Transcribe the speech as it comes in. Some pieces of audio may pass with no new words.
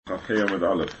Chafei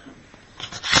Aleph.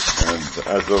 And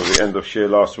as of the end of Shiur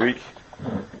last week,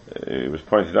 it was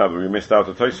pointed out that we missed out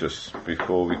a Tosfos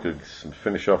before we could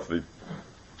finish off the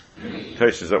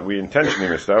Tosfos that we intentionally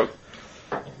missed out.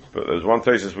 But there's one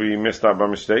Tosfos we missed out by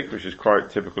mistake, which is quite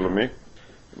typical of me,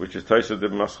 which is Tosfos de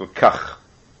Maskal Kach.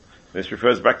 This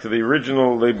refers back to the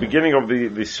original, the beginning of the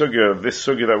sugya, of this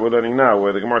sugya that we're learning now,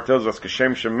 where the Gemara tells us,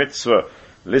 Kashem Shem Mitzvah,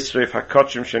 Lisreif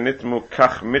HaKochim Shenitmu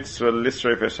Kach Mitzvah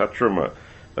Lisreif Es HaTruma.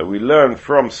 That we learn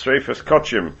from Sreif Es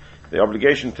Kochim, the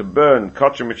obligation to burn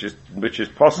Kochim, which is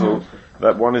possible,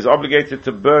 that one is obligated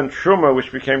to burn Truma,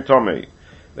 which became Tomei.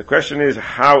 The question is,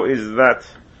 how is that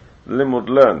limud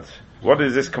learned? What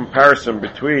is this comparison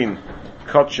between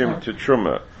Kochim to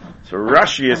Truma? So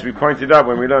Rashi, as we pointed out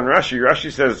when we learn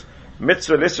Rashi says,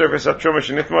 Mitzvah Lisreif Es HaTruma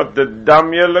Shenitmu the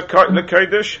Damya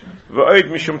L'Kodesh V'oid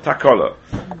Mishum Takola.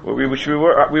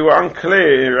 We were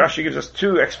unclear. Rashi gives us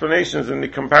two explanations in the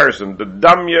comparison. The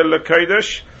Damya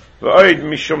L'Kodesh V'oid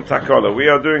Mishum Takola. We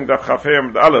are doing the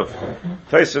Chafei Aleph,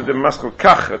 Tosfos de Maskal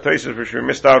Kach, a Tosfos which we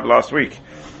missed out last week.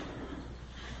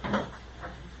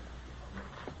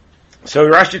 So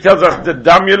Rashi tells us the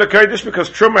Damya L'Kodesh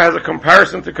because Truma has a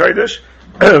comparison to Kodesh.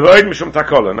 V'oid Mishum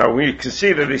Takola. Now we can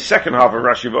see that the second half of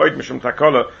Rashi, V'oid Mishum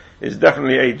Takola, is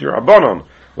definitely a D'Rabbanon.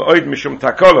 V'oid Mishum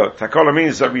Takola. Takola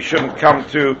means that we shouldn't come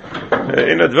to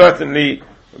inadvertently,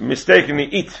 mistakenly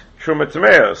eat Truma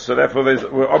Tameah. So therefore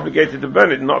we're obligated to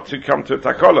burn it, not to come to a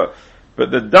Takola. But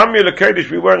the Damya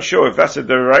L'Kodesh, we weren't sure if that's a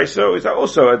D'Oraisa, is that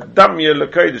also a Damya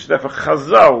L'Kodesh. Therefore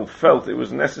Chazal felt it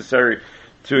was necessary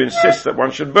to insist that one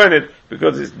should burn it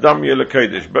because it's Damya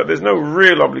L'Kodesh. But there's no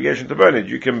real obligation to burn it.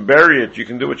 You can bury it, you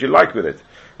can do what you like with it,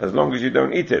 as long as you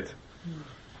don't eat it.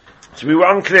 So we were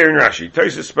unclear in Rashi.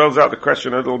 Tosfos spells out the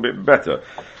question a little bit better.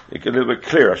 A little bit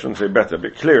clearer, I shouldn't say better, a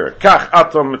bit clearer. Kach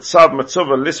atom mitzav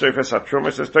matzuva lisreif es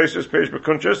hatruma, says Tosfos, page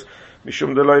bekunchas,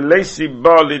 mishum deloi leisi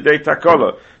ba lidei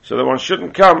takola. So that one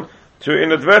shouldn't come to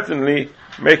inadvertently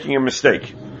making a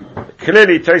mistake.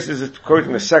 Clearly, Tosfos is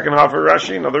quoting the second half of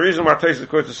Rashi. Now, the reason why Tosfos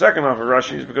quotes the second half of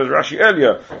Rashi is because Rashi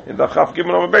earlier, in the Chaf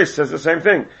Gimel Amud Beis, says the same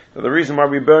thing. That the reason why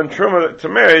we burn Truma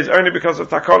Tameah is only because of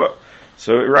Takola.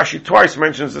 So Rashi twice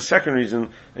mentions the second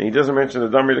reason, and he doesn't mention the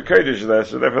Damya L'Kodesh there,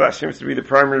 so therefore that seems to be the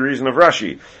primary reason of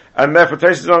Rashi. And therefore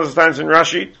Tosfos understands in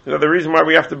Rashi that the reason why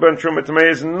we have to burn Truma Tameah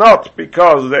is not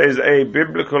because there is a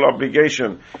biblical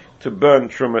obligation to burn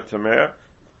Truma Tameah,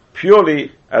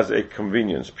 purely as a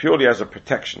convenience, purely as a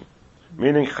protection.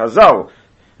 Meaning Chazal,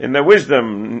 in their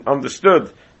wisdom,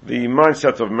 understood the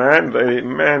mindset of man. The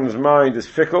man's mind is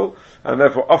fickle, and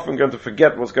therefore often going to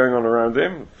forget what's going on around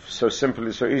him. So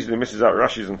easily misses out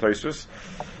Rashis and Tosfos.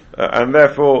 And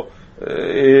therefore,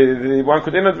 one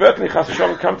could inadvertently, Chas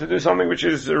V'Shalom, come to do something which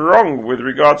is wrong with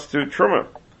regards to Truma,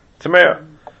 Tameah.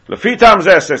 Lafitam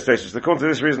zeh, says Tosfos, according to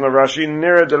this reason of Rashi,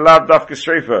 nira de lav dafka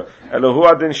streifa, elohu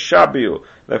adin shabil.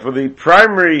 Therefore the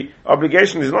primary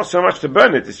obligation is not so much to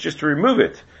burn it, it's just to remove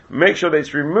it. Make sure that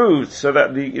it's removed so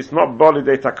that it's not bali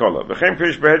de takola. V'chein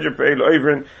pirish be'hedger pe'el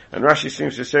oivrin, and Rashi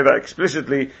seems to say that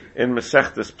explicitly in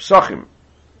Meseches Psachim.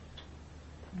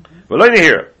 Well, only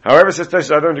here. However, says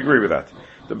Tosfos, I don't agree with that.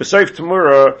 The Besoif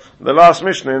Tamura, the last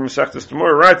Mishnah in Meseches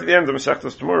Tamura, right at the end of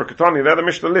Meseches Tamura, Katani, there the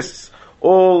Mishnah lists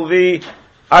all the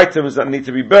items that need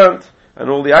to be burnt, and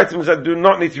all the items that do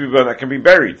not need to be burnt, that can be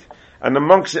buried. And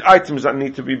amongst the items that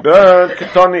need to be burnt,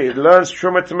 Katani, it learns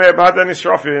Truma Tameah B'Hadan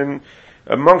Yisrofin,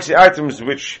 amongst the items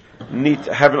which need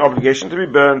to have an obligation to be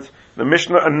burnt, the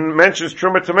Mishnah mentions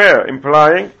Truma Tameah,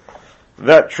 implying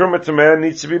that Truma Tameah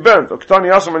needs to be burnt.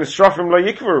 Katani also when Yisrofim Lo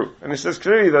Yikvaru, and it says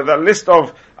clearly that list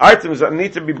of items that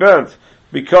need to be burnt,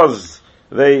 because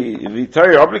the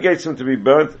Torah obligates them to be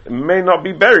burnt, may not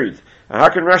be buried. And how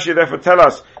can Rashi therefore tell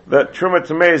us that Truma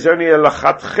Tameah is only a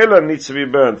lachatchila needs to be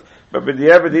burnt, but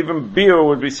b'diavad even biur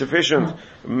would be sufficient?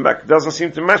 That doesn't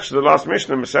seem to match the last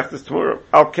Mishnah, Meseches Tamura.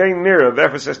 Al kain nira,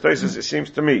 therefore says Tosfos, it seems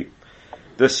to me,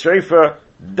 the streifa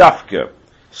dafka.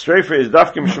 Streifa is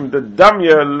dafka mishum the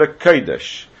Damya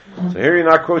L'Kodesh. So here he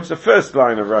now quotes the first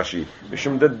line of Rashi,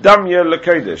 mishum the Damya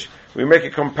L'Kodesh. We make a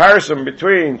comparison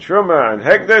between Truma and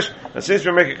Hekdesh, and since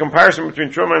we make a comparison between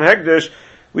Truma and Hekdesh,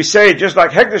 we say just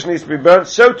like Hekdesh needs to be burnt,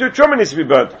 so too Truma needs to be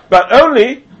burnt, but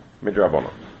only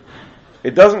midrabanan.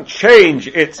 It doesn't change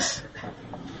its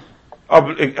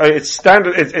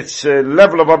standard, its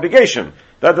level of obligation.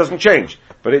 That doesn't change,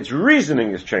 but its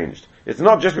reasoning is changed. It's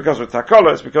not just because of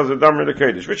Takola, it's because of Damya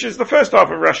L'Kodesh, which is the first half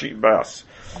of Rashi by us.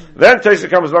 Then Tosfos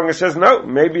comes along and says, no,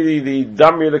 maybe the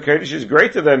Damya L'Kodesh is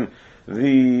greater than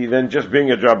than just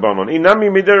being a drabanon. Inami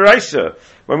midaraisa.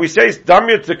 When we say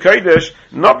damya to kodesh,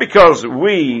 not because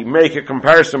we make a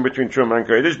comparison between truma and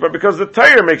kodesh, but because the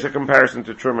Torah makes a comparison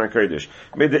to truma and kodesh.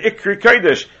 Made the ikri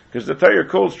kodesh, because the Torah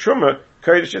calls truma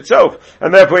kodesh itself,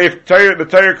 and therefore if the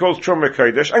Torah calls truma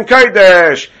kodesh, and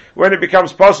kodesh, when it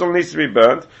becomes possible, needs to be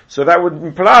burnt, so that would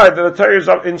imply that the Torah is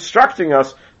instructing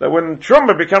us that when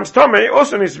truma becomes tameh, it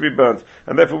also needs to be burnt,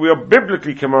 and therefore we are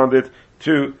biblically commanded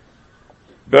to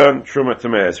burn truma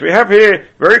tameh. So we have here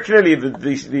very clearly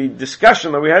the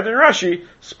discussion that we had in Rashi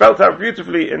spelt out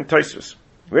beautifully in Tosfos.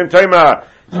 When Taima,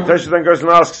 so Tosfos then goes and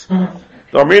asks,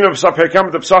 "Domino b'sapei kam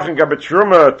de b'sachin gabet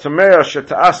truma tameh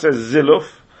sheta'aseh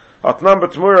ziluf atnam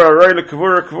b'tmura roile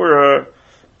kavura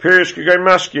pirish k'gay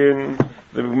mashkin."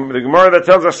 The Gemara that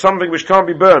tells us something which can't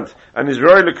be burnt and is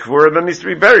roile kavura then needs to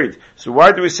be buried. So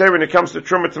why do we say when it comes to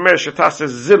truma tameh sheta'aseh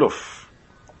ziluf?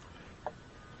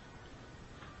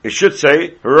 It should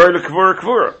say, Haroi l'kvura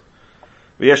kvura.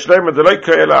 V'yesh leima d'loi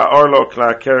ko'ela arlo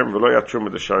kla kerem v'lo yatruma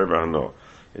d'shari v'hano.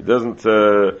 It doesn't,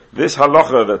 this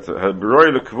halacha that Haroi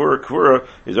l'kvura kvura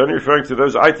is only referring to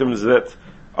those items that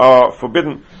are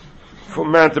forbidden for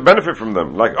man to benefit from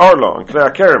them, like arlo and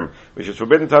kla kerem, which is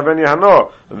forbidden to have any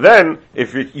hano. Then,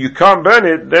 if you can't burn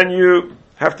it, then you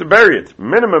have to bury it.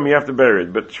 Minimum you have to bury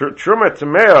it. But truma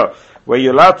tameh, where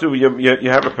you're allowed to, you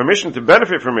have a permission to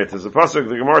benefit from it. As the pasuk,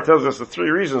 the Gemara tells us the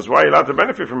three reasons why you're allowed to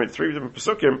benefit from it, three different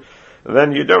pasukim,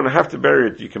 then you don't have to bury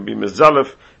it. You can be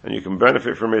mezalef, and you can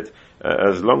benefit from it,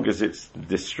 as long as it's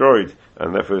destroyed,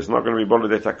 and therefore it's not going to be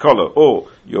boled etakola, or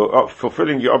you're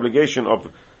fulfilling your obligation of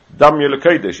damya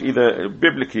l'kodesh, either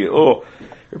biblically or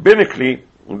rabbinically,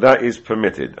 that is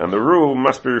permitted. And the rule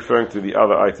must be referring to the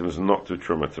other items, not to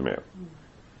truma tameh.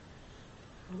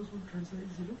 How does one translate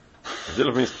ziluf?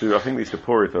 Ziluf means to, I think, needs to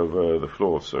pour it over the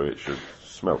floor so it should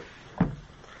smell.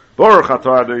 Baruch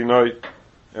atah Adonai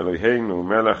Eloheinu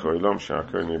melech olam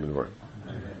she'akorni b'dvar.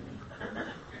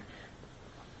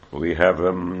 We have,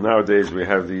 nowadays we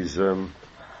have these,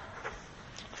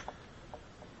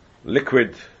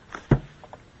 liquid, what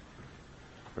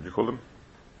do you call them?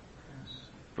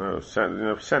 No,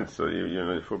 scents,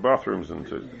 for bathrooms and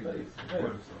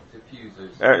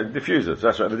diffusers,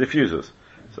 that's right, the diffusers.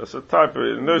 So it's a type of,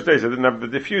 in those days they didn't have the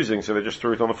diffusing, so they just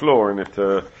threw it on the floor and it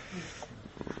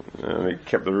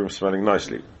kept the room smelling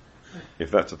nicely.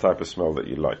 If that's the type of smell that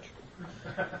you like.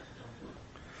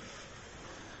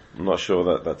 I'm not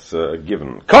sure that's a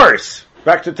given. Chorus!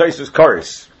 Back to Tosfos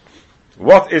chorus.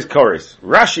 What is chorus?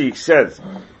 Rashi says,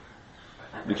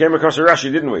 we came across a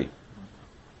Rashi, didn't we?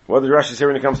 What does Rashi say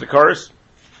when it comes to chorus?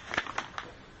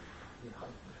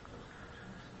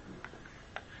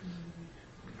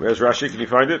 Where's Rashi? Can you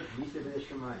find it?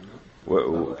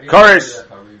 Chorus.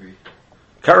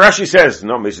 Rashi says,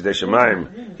 not Misa de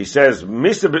Shemaim. He says,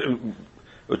 Misa de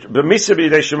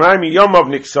Shemaim Yom of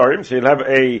Niksarim. So he'll have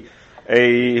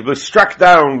he was struck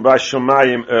down by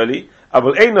Shemayim early.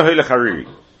 Abul Eina Hoyle Hariri.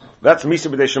 That's Misa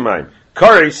de Shemaim.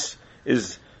 Chorus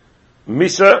is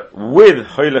Misa with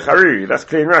Hoyle Hariri. That's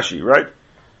clear in Rashi, right?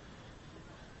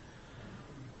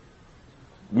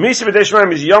 Misa b'dei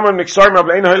Shemaim is Yom Niksarim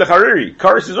Abul Eina Hoyle Hariri.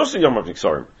 Chorus is also Yom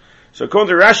Niksarim. So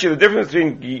according to Rashi, the difference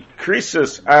between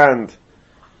Krisus and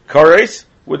Chorus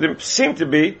would seem to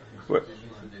be, the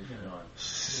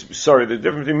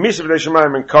difference between Misa b'dei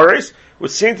Shemaim and Chorus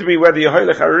would seem to be whether you're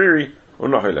Hoyle Hariri or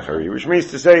not Hoyle Hariri, which means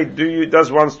to say,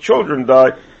 does one's children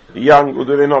die young or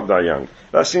do they not die young?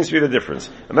 That seems to be the difference.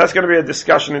 And that's going to be a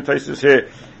discussion in Tosfos here.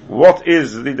 What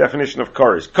is the definition of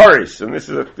chorus? Chorus, and this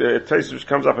is a Tosfos which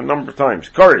comes up a number of times.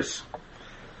 Chorus.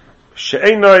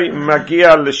 She'enoi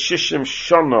magia l'shishim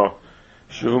shana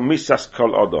shehu misas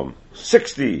kol adam.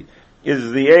 60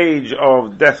 is the age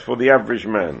of death for the average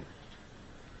man.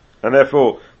 And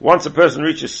therefore, once a person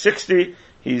reaches 60,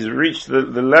 he's reached the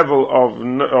level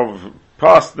of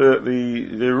past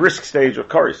the risk stage of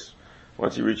chorus.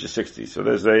 Once he reaches 60. So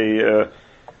there's so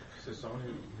someone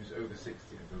who's over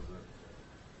 60 and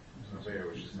does a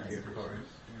which is not for chorus.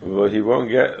 Well, he won't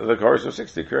get the chorus of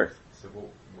 60, correct. So what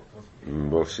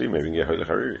We'll see, maybe we can get Hoyle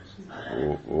Hariri.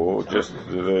 Or just,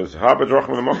 there's Haba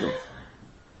Drachim and the Mokum.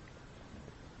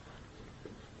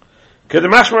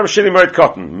 Kedemashma B'shili Moed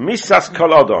Cotton. Misas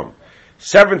Kol Adam.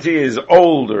 70 is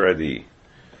old already.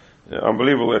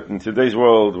 Unbelievable that in today's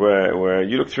world where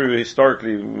you look through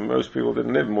historically, most people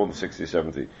didn't live more than 60,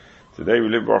 70. Today we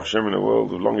live, Baruch Hashem, in a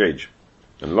world of long age.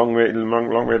 And long may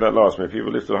that last. May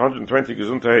people live to 120,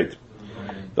 gesundheit.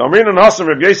 The Amrin and Hassan,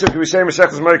 Rabbi Yosef, we say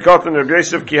Meseches Meikatan, Rabbi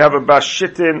Yosef, ki have a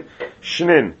bashitin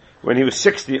shnin. When he was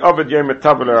 60, Aved Yom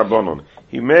Metav L'Rabbanon.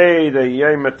 He made a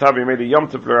Yom Metav, he made a Yom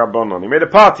Tov L'Rabbanon. He made a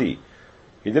party.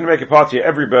 He didn't make a party at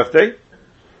every birthday.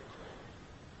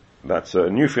 That's a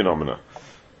new phenomena,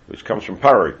 which comes from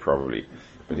Paro, probably.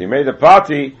 But he made a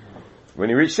party when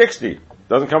he reached 60.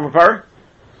 Doesn't come from Paro?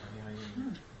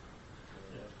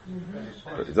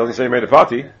 But it doesn't say he made a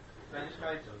party.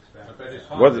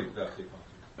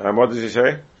 What does he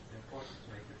say?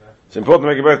 It's important to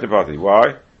make a birthday party.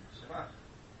 Why?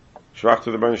 Shvach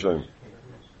to the Ben Shalom.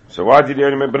 So why did he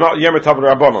only make, but not Yom Tov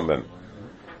Rabbanon then?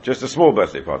 Just a small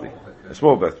birthday party. A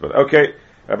small birthday party. Okay,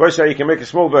 Rabbi say you can make a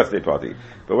small birthday party,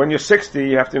 but when you're 60,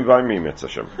 you have to invite me, Mitzvah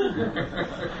Hashem.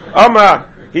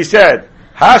 Amma, he said,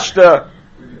 Hashta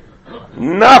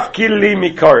Nafkili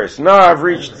mi Koris. Now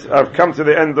I've come to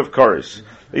the end of Koris.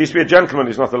 There used to be a gentleman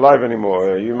who's not alive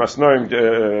anymore. You must know him,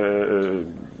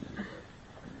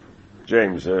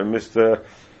 James, Mr.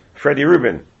 Freddie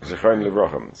Rubin, Zechron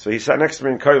Levrochem. So he sat next to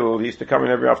me in Koilel. He used to come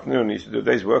in every afternoon. He used to do a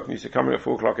day's work, and he used to come in at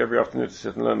 4 o'clock every afternoon to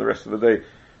sit and learn the rest of the day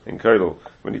in Koilel.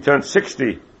 When he turned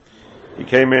 60, he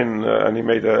came in and he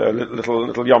made a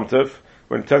little Yom Tov.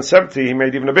 When he turned 70, he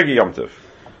made even a bigger Yom Tov.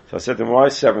 So I said to him, why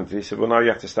 70? He said, well, now you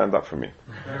have to stand up for me.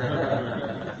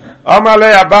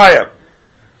 Amale Abaya.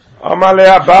 Amale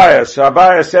Abaya. So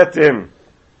Abaya said to him,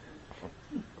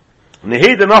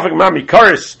 Nehid Nafik Mami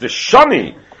Koris, the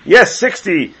Shani. Yes,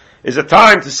 60 is a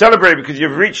time to celebrate because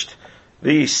you've reached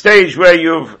the stage where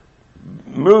you've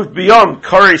moved beyond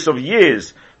Koris of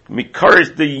years.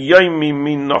 Mikoris the Yomi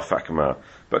Min Nofakma.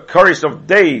 But Koris of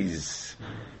days.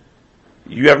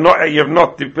 You have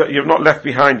not left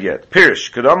behind yet.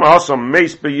 Pirish, Kadam Hasam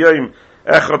Meis B'Yom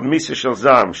Echad Misa Shel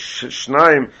Zam,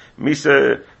 Shnaim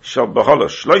Misa Shel Bahala,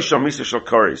 Shloisha Misa Shel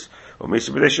Koris, or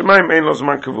Misa B'Dei Shemaim Ein Lo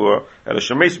Zman Kavua, Ela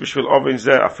Shemeis B'Shvil Ovin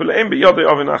Zeh, Afil Ein B'Yodei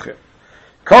Ovin Acher.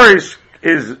 Koris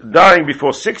is dying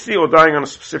before 60 or dying on a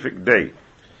specific day.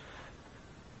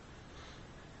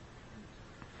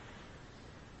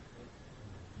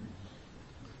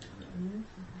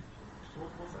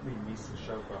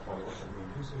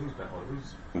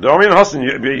 Domin Hassan,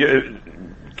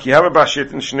 you have a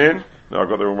bashit in Shnin? No, I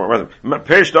got the wrong one.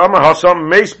 Perish Dama Hassan,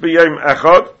 Meis B'Yom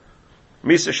Echad,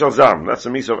 Misa Shel Zam. That's a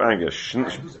Misa of anger. Who's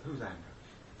anger?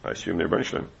 I assume they're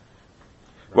Benishlim.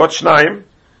 What Shnaim?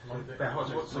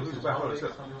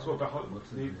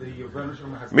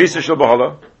 Misa Shel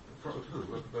Bahala.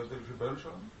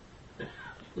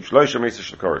 Shloisha Misa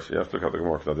Shel Koris. You have to look up the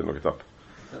Gemara because I didn't look it up.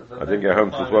 I didn't get home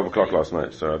till 12 o'clock last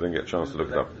night, so I didn't get a chance to look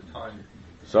it up.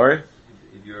 Sorry?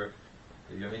 If your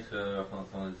mitzvah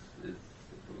is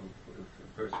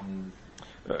person.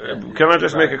 Can I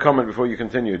just make a comment before you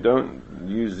continue? Don't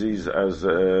use these as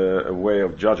a way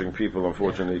of judging people,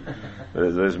 unfortunately.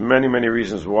 There's many, many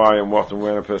reasons why and what and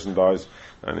when a person dies,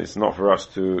 and it's not for us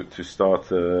to start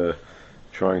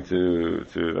trying to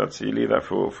you leave that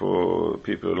for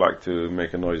people who like to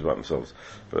make a noise about themselves.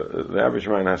 But the average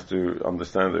man has to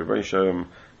understand that Rebbeinu Shalom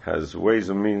has ways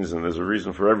and means, and there's a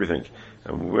reason for everything.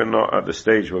 And we're not at the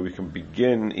stage where we can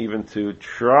begin even to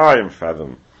try and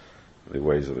fathom the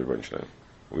ways of the Rebbeinu Shalom.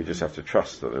 We just have to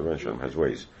trust that the Rebbeinu Shalom has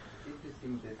ways.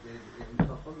 Interesting that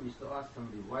Chacham used to ask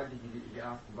somebody, why did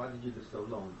you do so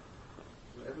long?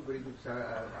 So everybody gives a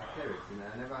teretz, and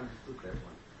I never understood that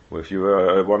one. Well, if you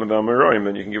were one of the Amoraim,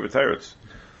 then you can give a teretz.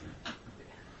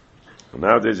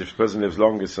 Nowadays, if a person lives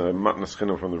long, it's a matnas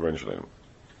chinam from the Rebbeinu Shalom.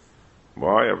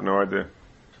 Why? I have no idea.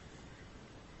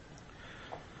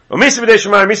 Misa B'Dei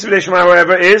Shemai,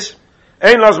 however, is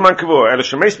Ein Lo Zman Kavua, Ela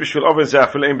Shemeis B'Shvil Oven Zeh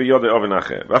Afil Ein B'Yodei Oven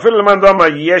Acher. V'afil L'man Dama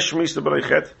Yesh Misa B'Dei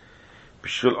Chet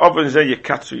B'Shvil Oven Zeh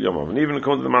Yekatzu Yomov. And even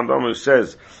according to the Man Dama who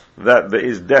says that there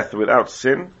is death without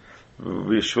sin,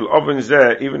 B'Shvil Oven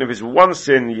Zeh, even if it's one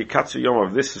sin, Yekatzu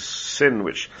Yomov, this is sin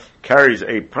which carries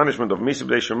a punishment of Misa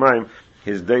B'Dei Shemaim,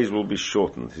 his days will be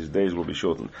shortened.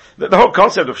 The whole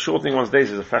concept of shortening one's days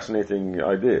is a fascinating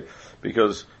idea,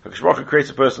 because HaKadosh Baruch Hu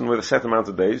creates a person with a set amount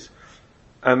of days,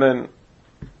 and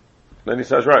then he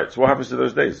says, right, so what happens to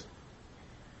those days?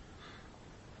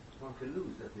 One can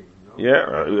lose, I think, no?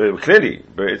 Yeah, clearly,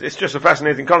 but it's just a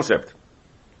fascinating concept.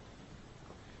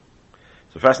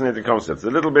 It's a fascinating concept. It's a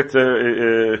little bit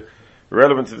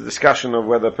relevant to the discussion of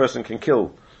whether a person can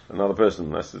kill another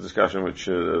person. That's the discussion which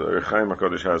Chaim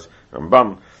HaKadosh has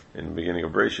Rambam in the beginning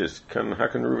of Bereshis. How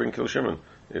can Reuben kill Shimon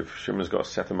if Shimon's got a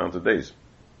set amount of days?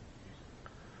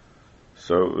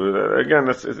 So again,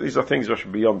 these are things which are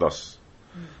beyond us,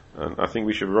 and I think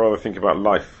we should rather think about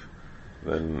life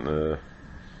than.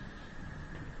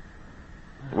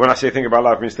 When I say think about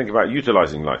life, it means think about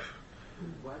utilizing life.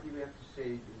 Why do we have to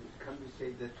say? Can't we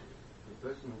say that the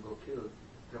person who got killed,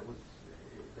 that was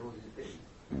his day?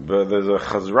 But there's a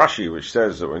Rashi which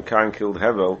says that when Cain killed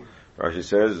Hevel, Rashi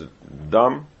says,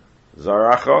 Dam,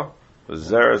 Zaracha,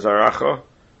 Zera Zaracha,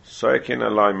 Soikin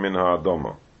Alai Min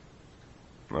Ha'adoma.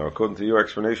 Now, according to your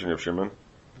explanation of Shimon,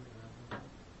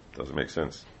 Doesn't make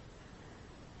sense.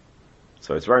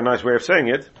 So it's a very nice way of saying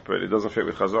it, but it doesn't fit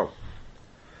with Chazal.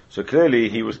 So clearly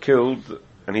he was killed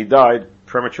and he died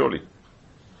prematurely.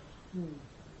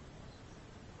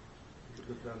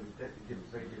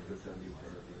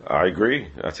 I agree.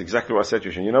 That's exactly what I said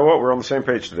to you. You know what? We're on the same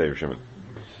page today, Shimon.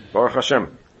 Baruch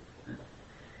Hashem.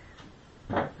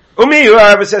 Umi,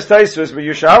 whoever says Taisus, but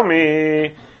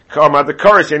Yushalmi, come at the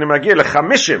chorus in Magil,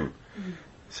 Chamishim.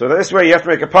 So this way you have to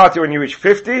make a party when you reach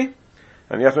 50,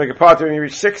 and you have to make a party when you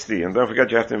reach 60, and don't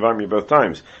forget you have to invite me both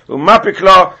times.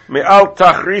 Umapikla me'al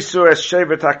tachrisu es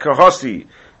shevet ha-kahosi.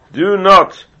 Do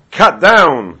not cut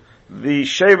down the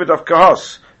shevet of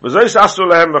Kahos. V'zois asu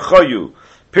lehem v'choyu.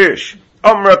 Pish.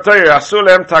 Omra Torah, asu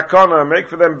lehem takana. Make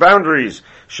for them boundaries.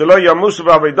 Shelo yamusu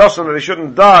v'avidosan, that they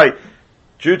shouldn't die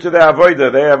due to their avoida.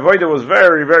 Their avoida was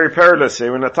very, very perilous. They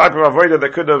were in a type of avoida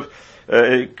that could have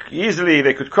easily,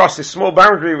 they could cross this small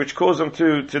boundary which caused them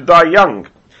to die young.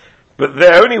 But they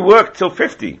only worked till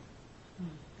 50.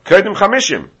 Kodim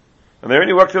chamishim. And they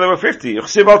only worked till they were 50.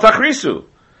 Uchsiv al tachrisu.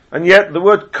 And yet the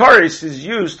word koris is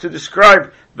used to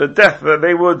describe the death that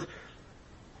they would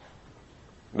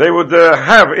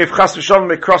have if chas v'shalom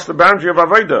they crossed the boundary of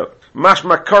avodah.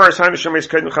 Mashma koris hainu shemeis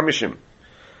kodim chamishim.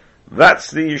 That's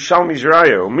the Yishalmi's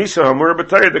Raya. Misa Hamura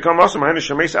B'Torah Dekam Asam Hainu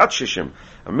Shemeis At Shishim.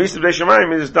 And Misa B'Dei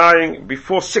Shemayim is dying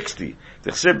before 60.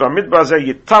 T'chsib B'Midbar Zeh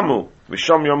Yitamu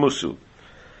V'Sham Yamusu.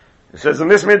 It says in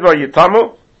this Midbar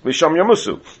Yitamu V'Sham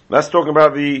Yamusu. That's talking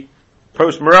about the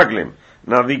post-Meraglim.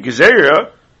 Now the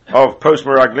Gezerah of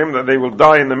post-Meraglim, that they will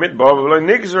die in the Midbar, V'Lo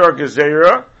Nigzera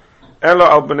Gezerah Ela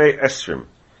Al B'nei Esrim.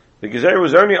 The Gezerah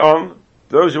was only on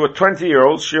those who were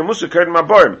 20-year-olds, Shiyamusu Kodim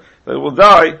Aborim, that will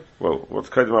die. Well, what's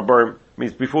Kodim Aborim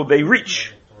means before they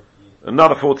reach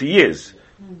another 40 years.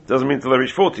 Doesn't mean till they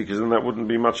reach 40, because then that wouldn't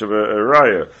be much of a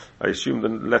raya. I assume the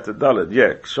letter Dalet.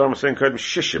 Yeah, Ksham is saying Kodim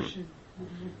Shishim.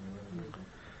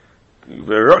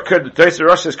 Tesis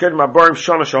Rosh says Kodim Aborim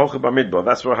Shana Shaholcha B'Midbar.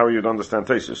 That's how you'd understand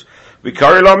Tesis.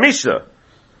 V'kari la Misa.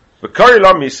 V'kari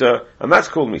la Misa, and that's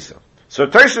called Misa. So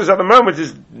Tesis at the moment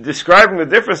is describing the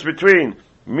difference between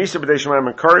Misa B'Dei Shemayim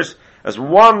and Koris as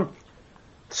one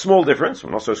small difference,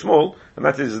 well, not so small, and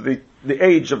that is the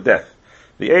age of death.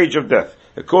 The age of death.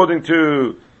 According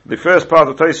to the first part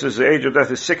of Tosfos, the age of death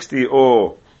is 60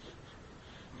 or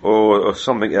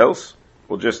something else,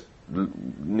 or just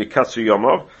Nikatsu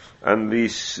Yomov, and the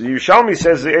Yerushalmi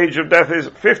says the age of death is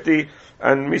 50,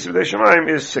 and Misa B'Dei Shemayim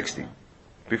is 60,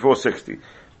 before 60.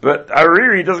 But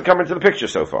Ariri doesn't come into the picture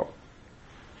so far.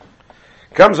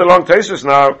 Comes along Tosfos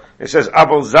now, it says,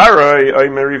 Abel Zarai,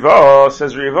 Meriva,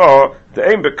 says Riva, the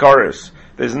aim Bekaris.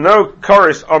 There's no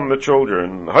chorus on the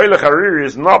children. Hoylech Hariri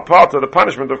is not part of the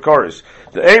punishment of chorus.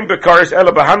 The aim Bekaris,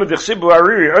 Ela Bahanu Dichsibu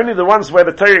Hariri, only the ones where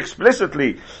the Torah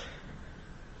explicitly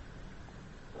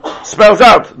spells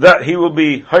out that he will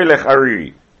be Hoylech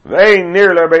Hariri. They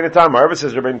near Rabbeinu Tam. However,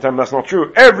 says Rabbeinu Tam, that's not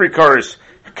true. Every chorus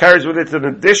carries with it an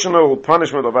additional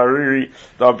punishment of Ariri.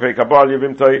 The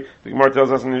Gemara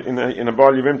tells us in a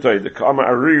Bal Yevimtoi, the Kama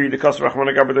Ariri, the Kas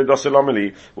Rachmana Gabadei Dosei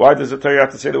Lameli. Why does the Torah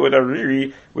have to say the word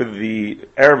Ariri with the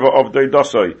erva of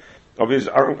Doidosoi,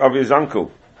 of his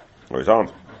uncle, or his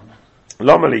aunt?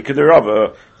 Lameli,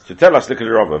 Kedirava, to tell us the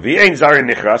Kedirava. V'ein Zarin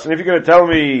Nichras, and if you're going to tell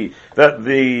me that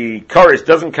the chorus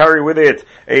doesn't carry with it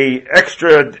a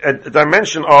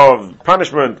dimension of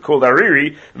punishment called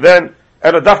Ariri, then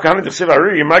then of course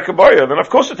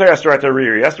the Torah has to write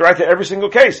Ariri. He has to write it every single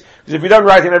case. Because if you don't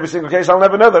write it in every single case, I'll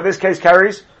never know that this case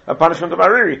carries a punishment of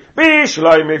Ariri.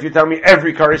 If you tell me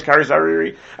every chorus carries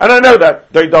Ariri, and I know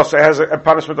that Doidose has a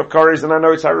punishment of chorus, and I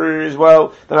know it's Ariri as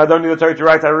well, then I don't need the Torah to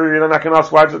write Ariri, and then I can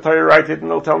ask why does the Torah write it, and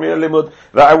they'll tell me a limud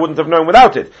that I wouldn't have known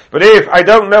without it. But if I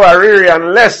don't know Ariri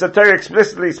unless the Torah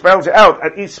explicitly spells it out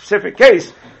at each specific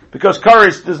case, because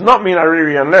Koris does not mean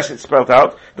Ariri unless it's spelled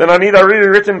out, then I need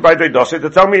Ariri written by Doidose to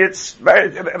tell me it's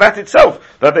that itself,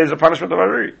 that there's a punishment of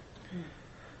Ariri.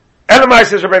 Elamai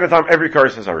says Rabbeinu Tam, every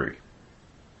Koris has Ariri.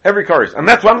 Every Koris. And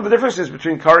that's one of the differences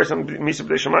between Koris and Misa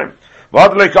B'Dei Shemayim.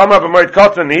 V'adlei kama b'moed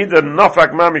katan, the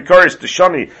nofak ma mi Koris the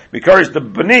shani, mi Koris the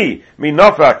b'ni, mi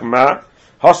nofak ma,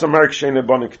 so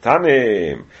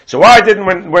why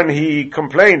didn't, when he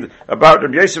complained about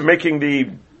Rabbi Yosef making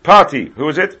the party, who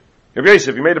was it? Rabbi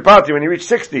Yosef, he made a party when he reached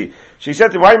 60. She said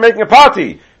to him, why are you making a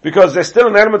party? Because there's still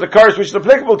an element of chorus which is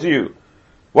applicable to you.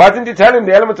 Why didn't you tell him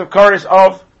the element of chorus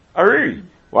of Ariri?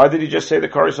 Why did he just say the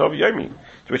chorus of Yomi?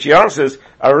 To which he answers,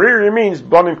 Ariri means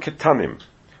bonim ketanim.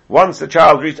 Once the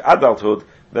child reached adulthood,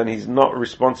 then he's not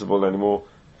responsible anymore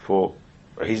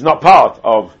he's not part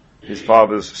of his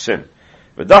father's sin.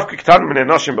 That's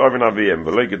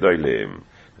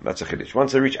a chiddush.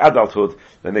 Once they reach adulthood,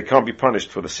 then they can't be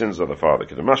punished for the sins of the father.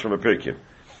 Kedamash from a Bekius.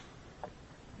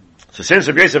 So since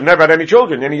Rabbi Yosef never had any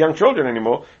children, any young children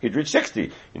anymore, he'd reached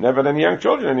 60. He never had any young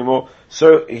children anymore.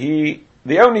 So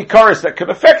the only chorus that could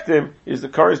affect him is the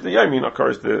chorus the Yomi, not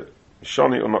chorus the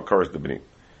Shani, or not chorus the Bini.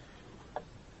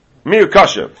 Miu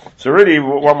Kasha. So really,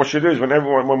 what one should do is when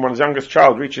one's youngest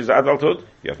child reaches adulthood,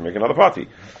 you have to make another party.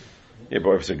 Yeah,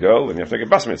 but if it's a girl, then you have to make a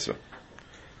bas mitzvah.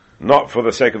 Not for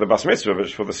the sake of the bas mitzvah, but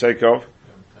for the sake of,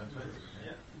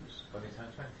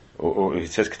 or it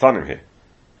says Ketanim here.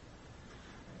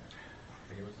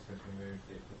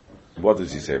 What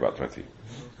does he say about 20?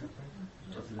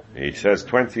 He says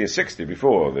 20 and 60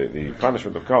 before, the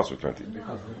punishment of course was 20.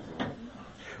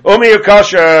 Umi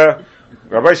Yukasha,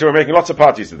 Rabbi said we're making lots of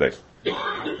parties today.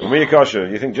 Umi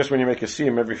Yukasha, you think just when you make a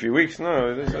siyum every few weeks?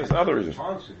 No, there's other reasons.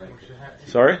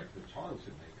 Sorry?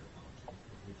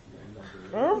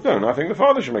 I think the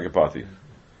father should make a party.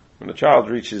 When the child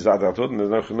reaches adulthood and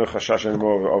there's no chashash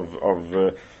anymore of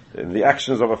the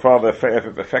actions of a father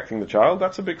affecting the child,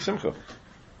 that's a big simcha.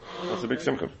 That's a big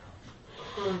simcha.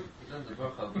 The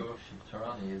bracha of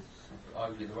Tarani is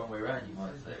arguably the wrong way around, you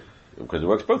might say. Because it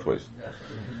works both ways.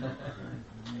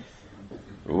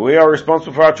 We are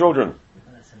responsible for our children.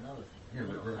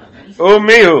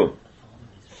 Umihu.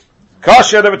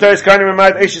 Kasha the b'teres kainim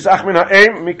emayit eishes ach min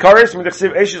ha'em mikaris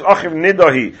midachsiv eishes achim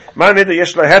nidahi. Ma nida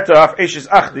yesh la heta af eishes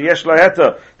ach the yesh la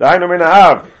heta the hainu min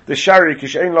ha'av the shari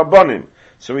kishein la bonim.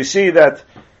 So we see that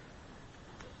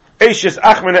Eishes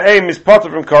ach min ha'em is part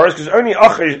of from chorus because only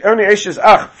eishes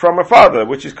ach from a father,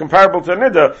 which is comparable to a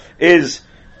nida, is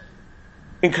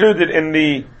included in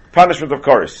the punishment of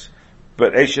chorus.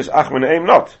 But eishes ach min ha'em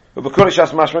not. But because Shas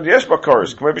mashmad yesh ba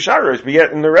chorus, but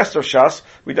yet in the rest of Shas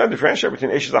we don't differentiate between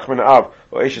eishes ach min ha'av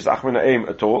or eishes ach min ha'em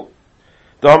at all.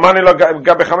 In the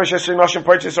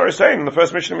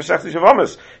first mission of Meseches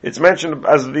Shabbos, it's mentioned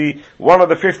as one of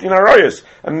the 15 arroyos,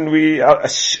 and we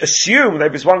assume that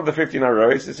if it's one of the 15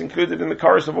 arroyos, it's included in the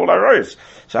chorus of all arroyos.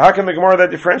 So how can the Gemara there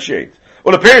differentiate?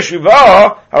 Well, the Pirish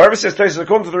Rivah, however, says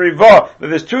according to the Rivah that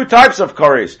there's two types of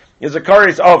chorus. There's a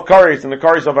chorus of chorus and the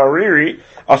chorus of ariri,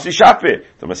 asishape.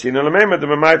 The Masina Lamema, the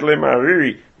Mamayt Lema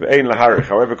ariri, ve'ein laharich.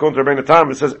 However, according to Rabbeinu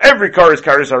Tam, it says every chorus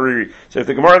carries ariri. So if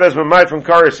the Gemara there's Mamayt from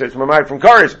chorus, it's Mamayt from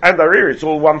chorus and ariri. It's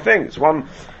all one thing. It's one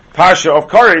pasha of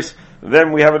chorus.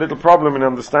 Then we have a little problem in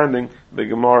understanding the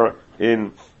Gemara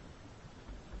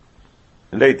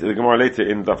later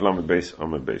in Daf Lamed Beis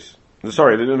Amud Beis.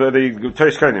 Sorry, the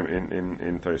Teres Kainim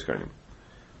in Teres Kainim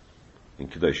in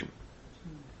Kedoshim.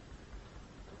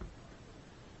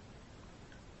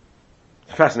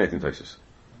 Fascinating Tesis,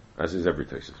 as is every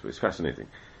Tesis, but it's fascinating.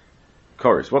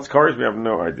 Chorus. What's chorus? We have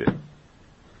no idea.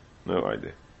 No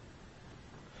idea.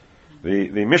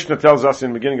 The Mishnah tells us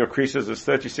in the beginning of creases there's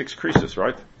 36 creases,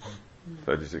 right?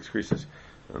 36 creases.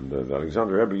 And the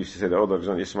Alexander Rebbe used to say, the old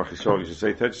Alexander Yismach Yisrael used to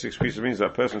say 36 creases means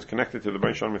that person is connected to the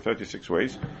Ben Shalom in 36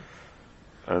 ways.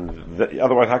 And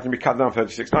otherwise how can it be cut down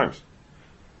 36 times?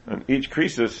 And each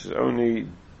creases only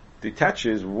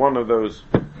detaches one of those.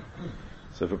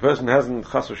 So if a person hasn't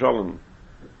Chas v'Shalom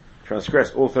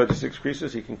transgressed all 36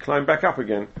 creases, he can climb back up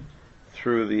again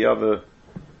through the other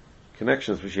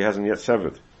connections which he hasn't yet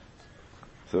severed.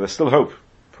 So there's still hope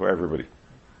for everybody.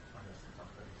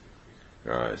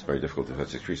 It's very difficult to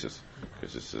 36 creases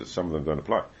because some of them don't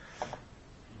apply.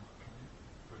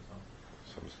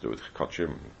 Some to do with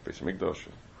Chachim, Beis Hamikdash,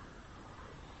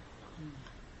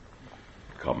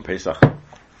 Korban Pesach.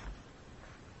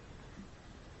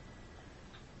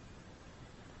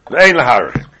 Ve'ein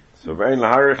laharich. So ve'ein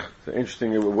laharich, the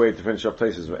interesting way to finish up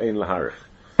Taisus is ve'ein laharich.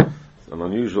 It's an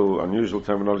unusual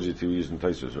terminology to use in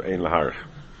Taisus, ve'ein laharich.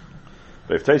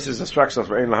 But if Taisus instructs us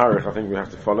ve'ein laharich, I think we have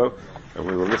to follow, and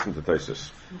we will listen to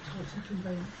Taisus.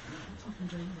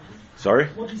 Sorry?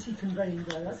 What is he conveying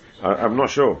there? I'm not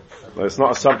sure. It's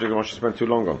not a subject I want to spend too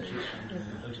long on.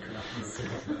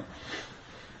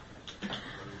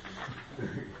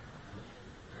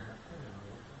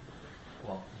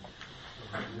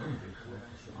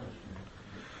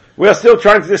 We are still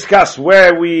trying to discuss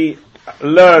where we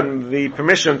learn the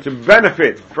permission to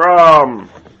benefit from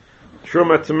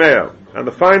Truma Tameo. And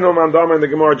the final mandama in the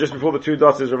Gemara just before the two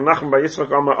dots is Rav Nachman bar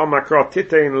Yitzchak Amar Kra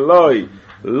Titein Loi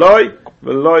V'Loi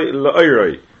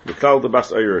L'Oiroi V'Klal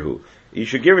D'Bas Oirahu. You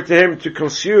should give it to him to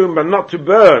consume but not to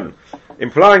burn,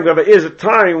 implying that there is a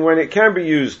time when it can be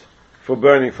used for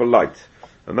burning for light.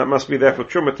 And that must be therefore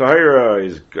Truma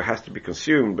Tahira has to be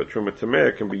consumed, but Truma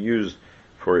Tameo can be used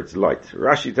for its light.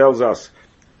 Rashi tells us,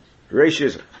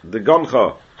 Rashis the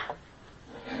Goncha.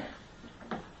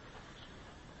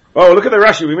 Oh, look at the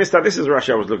Rashi. We missed that. This is the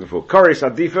Rashi I was looking for. Koris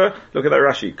Adifa. Look at that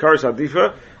Rashi. Koris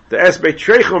Adifa. The Esbe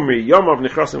Trechumi Yom of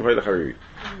Nichrasim V'Lechariri.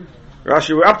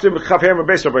 Rashi, we're up to Chav Her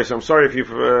Base. I'm sorry if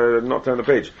you've not turned the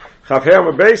page. Chav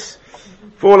Her Base.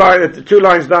 2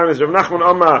 lines down is Rav Nachman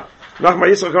Amma.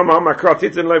 Nachman Yisroch Amma Kra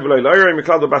Titin Lei V'Lei L'Oirei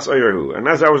Miklal Bas Oirehu. And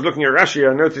as I was looking at Rashi,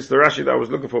 I noticed the Rashi that I was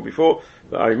looking for before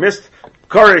that I missed.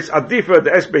 Koretz Adifa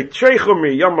the Esbei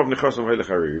Treichumi Yom of Nechosam Heilech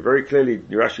Hariri. Very clearly,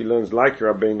 Rashi learns like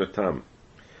Rabbeinu Tam,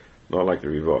 not like the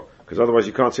Rivah, because otherwise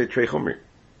you can't say Treichumi. Is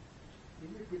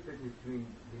it different between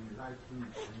lighting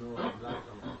and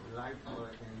light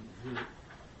and ziluk?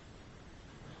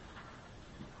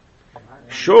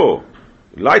 Sure.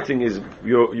 Lighting is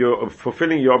you're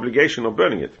fulfilling your obligation of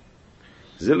burning it.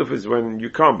 Ziluf is when you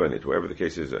can't burn it, whatever the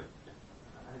case is there. I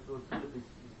thought ziluk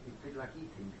is like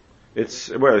eating. It's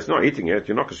not eating it.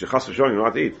 You're not, because you're chas v'shon, you're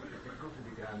not to eat.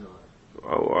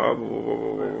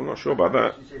 I'm not sure about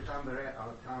that.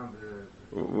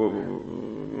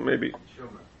 Maybe.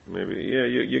 Yeah,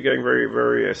 you're getting very,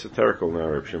 very esoterical now,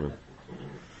 Reb Shimon.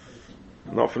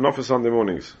 Not for Sunday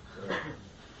mornings.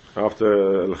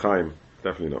 After L'chaim,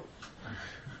 definitely not.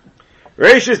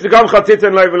 Reishis the gam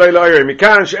chatiten loy v'loy loy.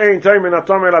 Mikan she'ein toimen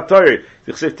atom el atoy.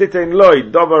 Tichsev titen loy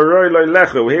davar roy loy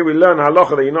lechu. Here we learn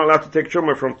halacha that you're not allowed to take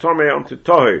truma from tomei onto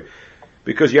tohu,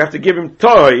 because you have to give him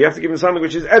tohu. You have to give him something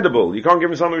which is edible. You can't give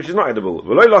him something which is not edible.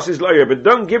 V'loy los is loyer, but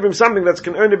don't give him something that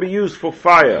can only be used for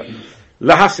fire,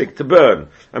 lahasik, to burn.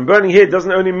 And burning here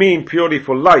doesn't only mean purely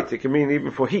for light; it can mean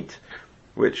even for heat,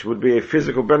 which would be a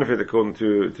physical benefit according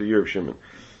to Reb Shimon.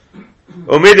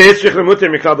 Since we need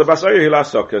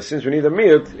a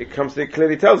miyut, it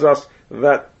clearly tells us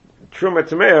that Truma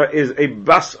Tamea is a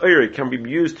bas oir. It can be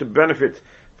used to benefit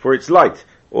for its light,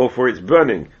 or for its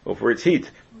burning, or for its heat,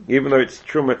 even though it's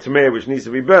Truma Tamea which needs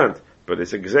to be burnt. But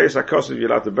it's a Gzeis HaKosov, you're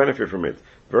allowed to benefit from it.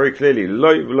 Very clearly,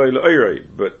 loy v'loy l'oirei,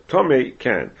 but Tomei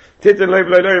can. Titin loy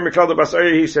v'loy l'oirei, miklal da bas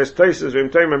oirei, he says, Toises v'im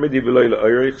toim amidi v'loy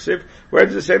l'oirei, chsiv. Where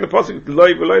does it say in the pasuk,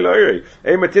 loy v'loy l'oirei?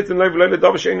 Ema titin loy v'loy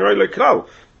l'dav she'en roy loy klal.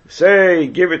 Say,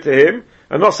 give it to him,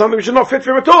 and not something which is not fit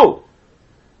for him at all.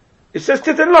 It says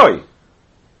titin loy.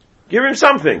 Give him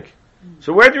something.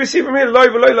 So where do we see from here, loy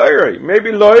v'loy l'oirei?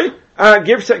 Maybe loy,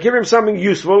 give him something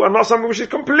useful, and not something which is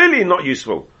completely not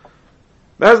useful.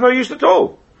 That has no use at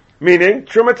all. Meaning,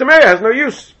 Truma Tamei has no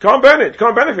use. Can't burn it,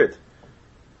 can't benefit.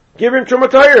 Give him Truma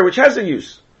Tahir, which has a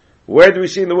use. Where do we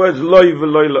see in the words, loy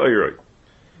v'loy l'oirei?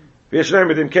 Because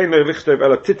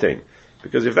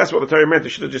if that's what the Torah meant, it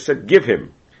should have just said, give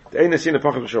him. We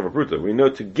know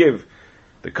to give,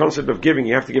 the concept of giving,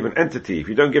 you have to give an entity. If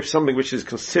you don't give something which is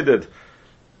considered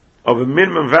of a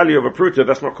minimum value of a pruta,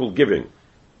 that's not called giving.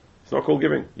 It's not called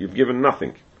giving. You've given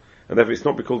nothing. And therefore it's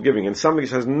not called giving. And something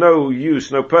which has no use,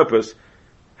 no purpose,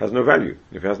 has no value.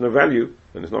 If it has no value,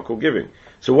 then it's not called giving.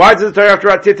 So why does the Torah have to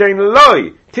write Titein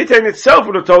loy? Titein itself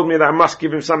would have told me that I must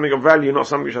give him something of value, not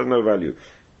something which has no value.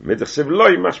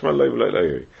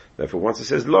 Therefore, once it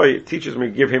says loy, it teaches me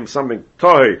to give him something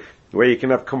toy, where you can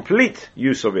have complete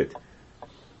use of it.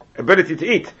 Ability to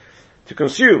eat, to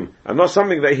consume, and not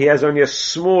something that he has only a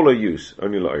smaller use,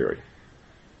 only loy.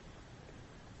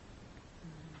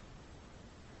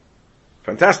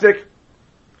 Fantastic.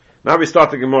 Now we start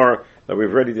the Gemara that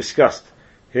we've already discussed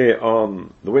here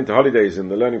on the winter holidays, in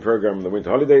the learning program of the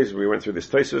winter holidays. We went through this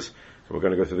Tosfos, and we're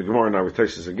going to go through the Gemara now with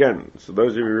Tosfos again. So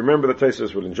those of you who remember the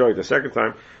Tosfos will enjoy it the second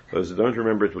time. Those who don't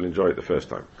remember it will enjoy it the first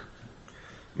time.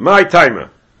 My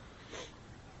timer.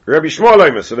 Rabbi Shmuel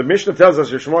Omer. So the Mishnah tells us,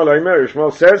 Rabbi Shmuel Omer, Rabbi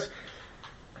Shmuel says,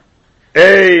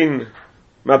 Ein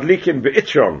madlikin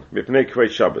be'itron mipnei kvei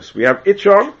Shabbos. We have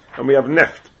itron and we have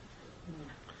neft.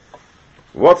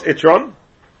 What's itron?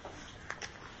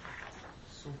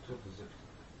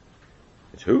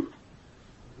 It's who?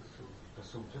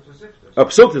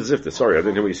 Psulta Zifta. Sorry, I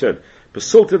didn't hear what you said.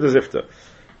 Psulta Zifta.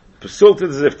 Psulta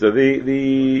Zifta.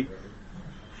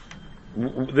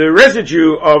 The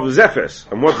residue of Zephes.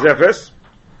 And what's Zephes?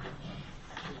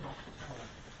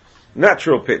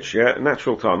 Natural pitch, yeah?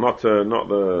 Natural tar. Not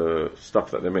the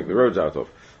stuff that they make the roads out of,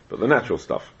 but the natural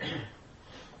stuff.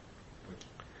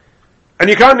 And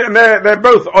they're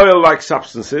both oil-like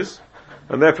substances,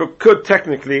 and therefore could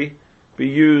technically be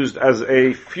used as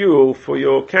a fuel for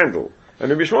your candle. And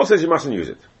Rabbi Shmuel says you mustn't use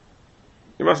it.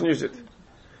 You mustn't use it.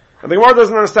 And the Gemara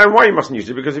doesn't understand why you mustn't use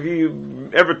it, because if you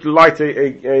ever light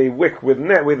a wick with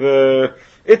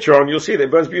itron, you'll see that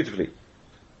it burns beautifully.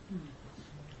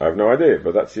 I have no idea,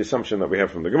 but that's the assumption that we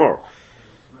have from the Gemara.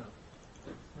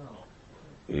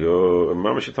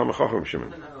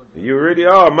 You really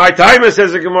are. My timer,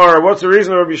 says the Gemara. What's the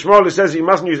reason Rabbi Shmuel says he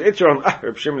mustn't use itron?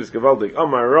 Rabbi Shimon is gewaldig.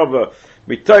 Amar Rava,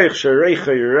 mitoich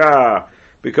shereicha yira,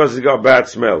 because it's got a bad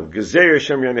smell. Gezeir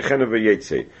Shem yanichenu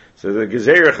v'yetze. So the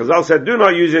Gezeir Chazal said, do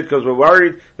not use it because we're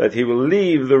worried that he will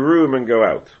leave the room and go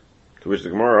out. To which the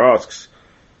Gemara asks,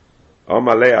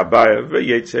 Amalei Abaya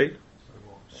v'yetze.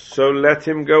 So let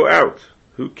him go out.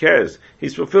 Who cares?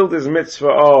 He's fulfilled his mitzvah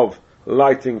of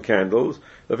lighting candles.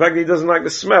 The fact that he doesn't like the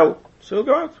smell, so he'll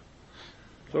go out.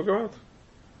 So he'll go out.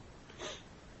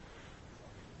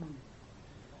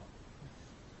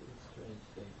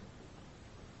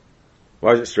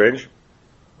 Why is it strange?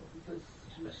 Because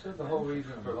you said the whole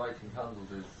reason for lighting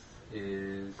candles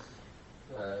is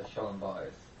shalom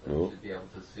bias, that you should be able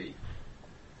to see.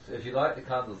 So if you light the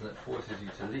candles and it forces you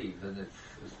to leave, then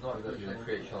it's not exactly going to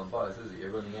create shalom bias, is it?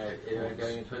 You're running out, you're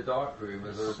going into a dark room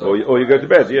as a result. Or you go to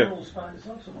bed, yeah. It's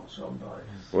also not shalom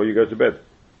bias. Or you go to bed.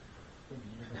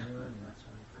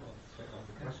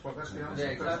 That's the answer. Yeah,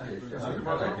 exactly. You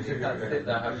can't sit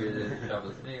there, have your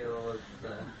Shabbos meal.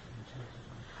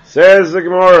 Says the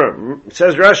Gemara,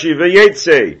 says Rashi,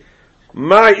 v'yetze,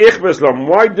 my ichbeslam,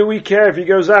 why do we care if he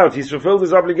goes out? He's fulfilled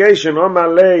his obligation.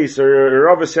 Amalei, so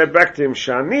Rava said back to him,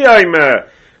 Shani Aimer,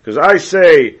 because I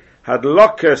say,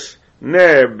 Hadlokas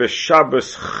ne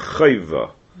b'Shabbos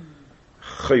chayva.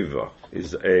 Chayva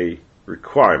is a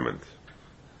requirement.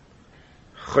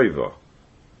 Chayva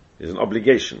is an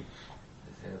obligation.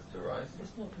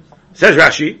 Says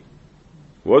Rashi,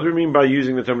 what do we mean by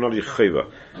using the terminology chayva?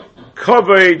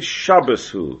 Kavod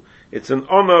Shabbosu. It's an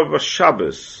honor of a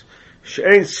Shabbos.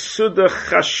 She'ein suda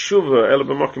chashuva el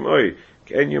b'mokim oi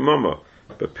ke'en yomama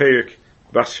b'perik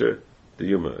basher the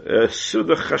yuma.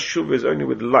 Suda chashuva is only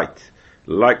with light,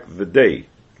 like the day,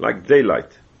 like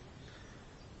daylight.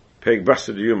 Perik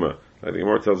basher the yuma, like the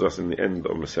Gemara tells us in the end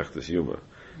of Meseches Yuma.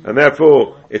 And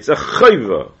therefore, it's a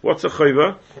chayva. What's a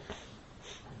chayva?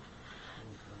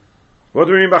 What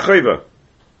do we mean by chayva?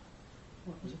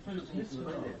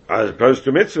 As opposed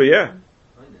to mitzvah, yeah.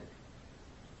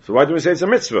 So why do we say it's a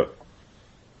mitzvah?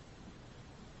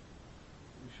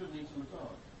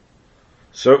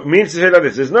 So it means to say like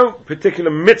this, there's no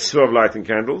particular mitzvah of lighting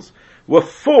candles. We're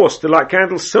forced to light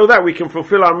candles so that we can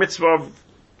fulfill our mitzvah of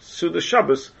Suda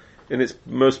Shabbos in its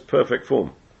most perfect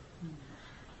form.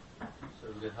 So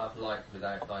we could have light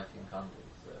without lighting candles,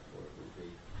 therefore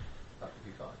that would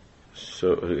be fine.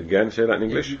 So again, say that in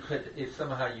English. If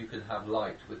somehow you could have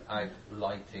light without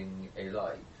lighting a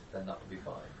light, then that would be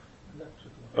fine.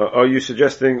 Are you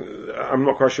suggesting? I'm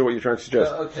not quite sure what you're trying to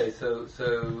suggest. Okay, so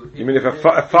you mean if a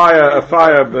fire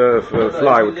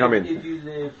fly would come in? If you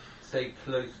live, say,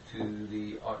 close to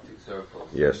the Arctic Circle,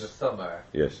 yes, in the summer,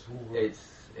 yes, it's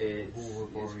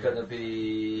going to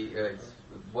be it's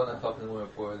 1 o'clock in the morning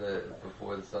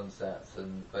before the sun sets,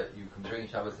 but you can bring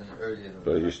Shabbos in earlier than.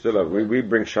 But you still have we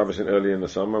bring Shabbos in early in the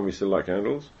summer and we still light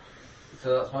candles.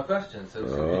 So that's my question. So if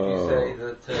you say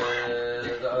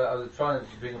that I was trying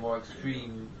to bring a more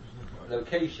extreme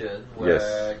location where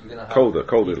you're going to have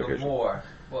colder even location. More.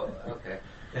 Well, okay,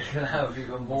 you're going to have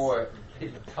even more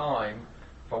time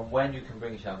from when you can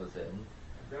bring Shabbos in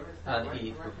and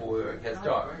eat before it gets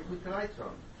dark. Put the lights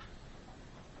on.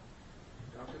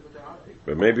 Put the Arctic.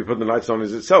 But maybe putting the lights on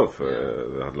is itself the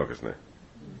hadlokas ne.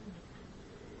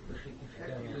 You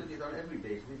put it on every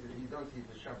day. You don't see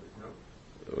the Shabbos, no?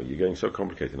 Oh, you're getting so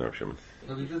complicated now, Shimon.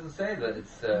 So he doesn't say that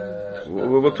it's.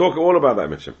 We'll talk all about that,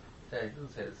 Mitchell. Yeah, he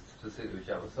doesn't say it's specifically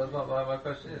Shabbos. So my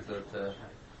question is that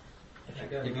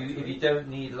if you don't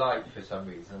need light for some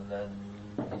reason, then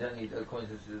you don't need. According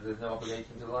to there's no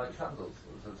obligation to light candles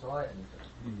to light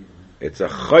anything. It's a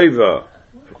chayva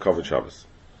for covered Shabbos.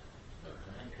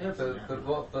 Yeah,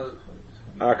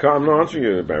 but I'm not answering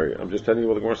you, Barry. I'm just telling you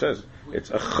what the Gemara says.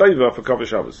 It's a chayva for covered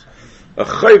Shabbos. A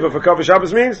chayva for covered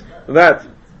Shabbos means that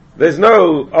there's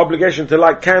no obligation to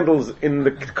light candles in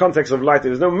the context of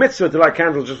lighting. There's no mitzvah to light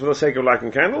candles just for the sake of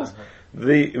lighting candles.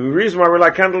 The reason why we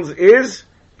light candles is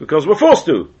because we're forced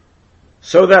to,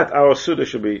 so that our Suda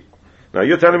should be. Now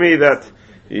you're telling me that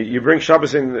you bring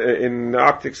Shabbos in the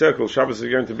Arctic Circle. Shabbos is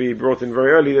going to be brought in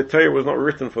very early. The Torah was not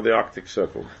written for the Arctic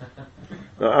Circle.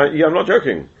 I'm not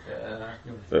joking.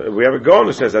 We have a Gaon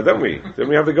who says that, don't we? Didn't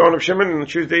we have the Gaon of Shimon on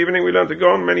Tuesday evening? We learned the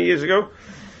Gaon many years ago,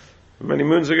 many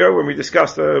moons ago, when we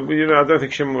discussed. I don't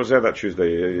think Shimon was there that Tuesday.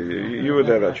 You were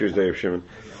there that Tuesday of Shimon.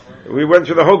 We went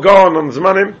through the whole Gaon on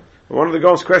Zmanim. One of the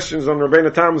Gaon's questions on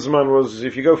Rabbeinu Tam's Zman was: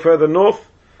 if you go further north,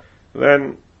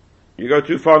 then you go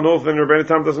too far north, then Rabbeinu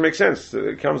Tam doesn't make sense.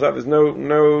 It comes out there's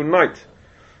no night.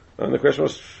 And the question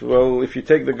was, well, if you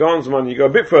take the Gaon's Zman, you go a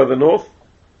bit further north,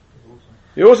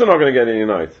 you're also not going to get any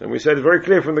night. And we said it's very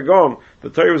clear from the Gaon, the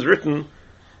Torah was written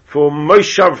for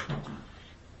Moshav,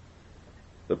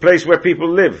 the place where people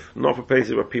live, not for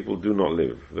places where people do not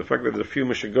live. The fact that there's a few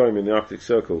Meshagoyim in the Arctic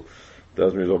Circle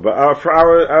does me result. But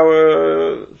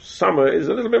our summer is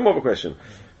a little bit more of a question.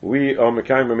 We are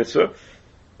Mekayim Mitzvah,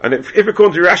 And if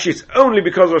according to Rashi, it's only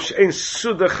because of She'en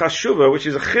Suda Chashuva, which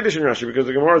is a Chiddush in Rashi, because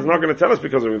the Gemara is not going to tell us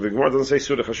because of it. The Gemara doesn't say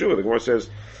Suda Chashuva. The Gemara says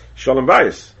Shalom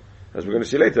Bayis, as we're going to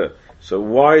see later. So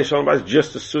why is Shalom Bayis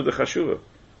just a Suda Chashuva?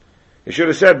 He should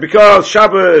have said, because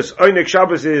Shabbos, Oinik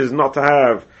Shabbos is not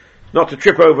to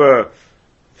trip over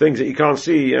things that you can't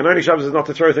see, and Oinik Shabbos is not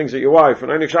to throw things at your wife,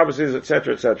 and Oinik Shabbos is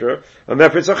etc., etc., and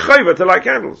therefore it's a chayva to light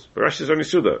candles. But Rashi is only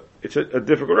Suda. It's a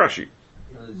difficult Rashi.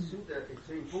 Suda, it's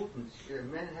so important. A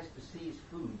man has to see his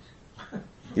food.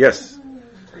 Yes.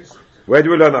 Where do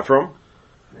we learn that from?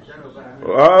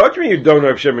 What do you mean you don't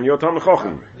know Shimon? You're Talmud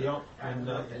Chochem. The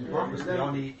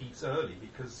only eats early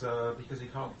because he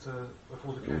can't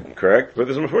afford to cook. Correct, but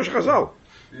there's a Mefurish Chazal.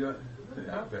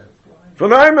 From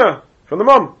the Eimer, from the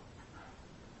Mon.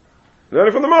 Learn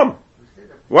it from the Mon.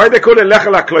 Why they call it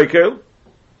Lechalak Kloikel?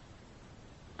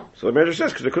 So the Medrash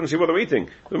says, because they couldn't see what they were eating.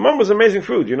 The Mon was amazing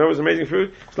food. You know it was amazing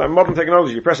food? It's like modern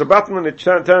technology. You press a button and it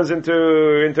turns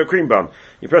into a cream bun.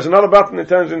 You press another button and it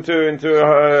turns into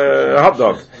a hot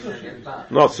dog.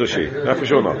 Not sushi. That's for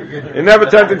sure not. It never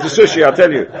turned into sushi, I'll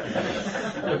tell you.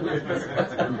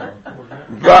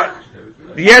 But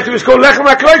yet it was called Lechem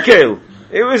HaKloikel.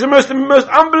 It was the most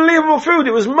unbelievable food.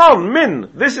 It was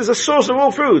min. This is a source of all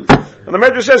food. And the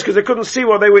Medrash says, because they couldn't see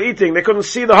what they were eating, they couldn't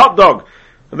see the hot dog.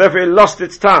 And therefore it lost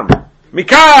its tam.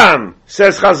 Mikan,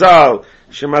 says Chazal,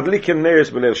 Shemadlikin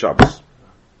Neiris B'Leil Shabbos.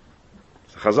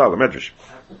 Chazal, the Medrash.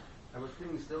 I was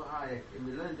thinking so high, and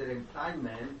we learned that in blind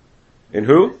man... In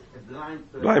who? A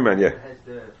blind person blind man, yeah. Has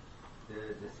the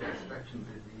satisfaction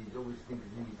that he always thinks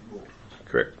he needs more.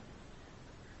 Correct.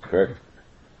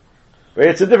 But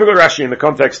it's a difficult Rashi in the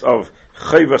context of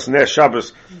Chayvas Ner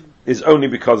Shabbos is only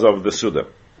because of the Suda.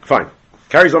 Fine.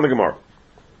 Carries on the Gemara.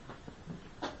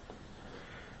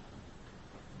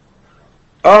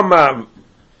 The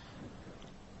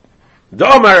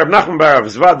Omar Rab Nachman bar Rav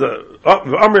Zvada,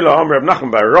 Omrila Omar Rab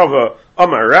Nachman bar Rava,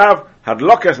 Omar Rav had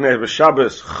lokas ner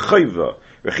b'Shabbos chayva,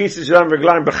 v'chitzis yadam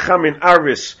v'glayim b'chamin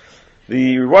arvis,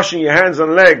 the washing your hands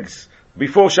and legs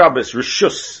before Shabbos,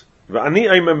 reshus, v'ani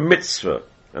I'm a mitzvah,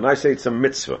 and I say it's a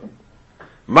mitzvah.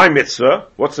 My mitzvah,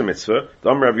 what's a mitzvah? The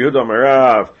Omar Rav Yehuda Omar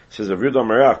Rav says Rav Yehuda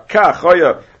Omar Rav, ka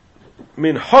choya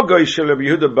min hogoy shel Rav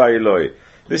Yehuda ba'iloi.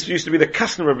 This used to be the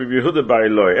custom of Rabbi Yehuda bar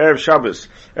Eloi. Erev Shabbos,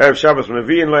 when a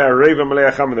v'in loy areva malei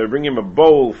acham, they would bring him a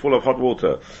bowl full of hot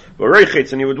water.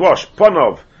 V'reichitz, and he would wash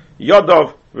Ponov,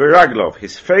 Yodov, v'raglov,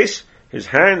 his face, his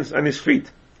hands, and his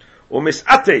feet.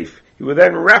 U'misatef, he would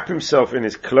then wrap himself in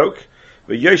his cloak.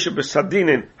 V'yoshev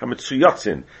b'sadinin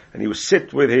hametzuyotzin, and he would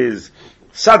sit with his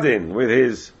sadin, with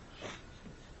his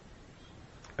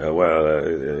cloak,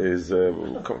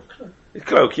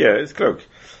 his cloak.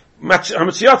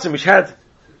 Hametzuyotzin, which had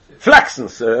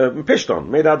flaxens, pishton,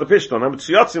 made out of pishton,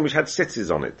 hametzuyotzin, which had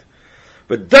sitzes on it.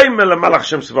 But daimel malach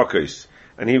Hashem Tzvakos,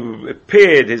 and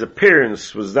his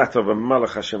appearance was that of a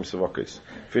malach Hashem Tzvakos.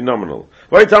 Phenomenal.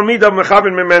 And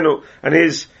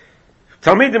his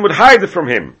talmidim would hide from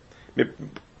him,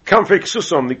 kamfei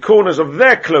ksusom, the corners of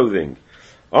their clothing.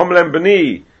 Omlem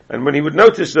b'ni, and when he would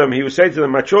notice them, he would say to them,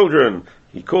 my children.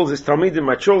 He calls his talmidim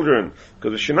my children,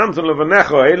 because shenanton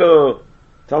levanecho, elo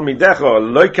talmidecho,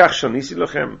 loikach shanisi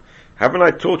lochem. Haven't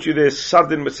I taught you this?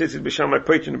 Sadin b'tzitzit b'shamai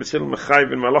poitin b'tzilul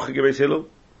mechayv in malacha gebeis hillel.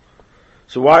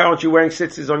 So why aren't you wearing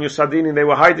tzitzis on your sadin? They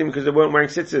were hiding because they weren't wearing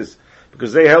tzitzis,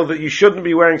 because they held that you shouldn't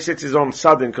be wearing tzitzis on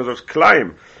sadin because of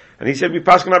klayim. And he said, "We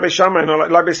pass like beis shamai,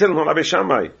 not like beis hillel, not like beis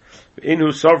shamai."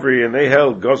 Inu sovri, and they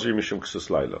held gozri mishum ksus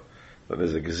laila. But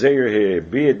there's a gezeir here,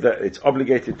 be it that it's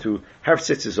obligated to have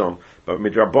tzitzis on, but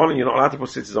midrabanan you're not allowed to put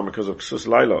tzitzis on because of ksus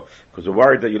laila, because they're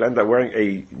worried that you'll end up wearing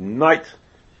a night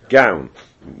gown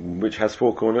which has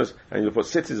four corners, and you'll put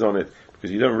tzitzis on it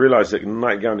because you don't realize that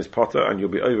night gown is potter, and you'll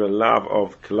be over lav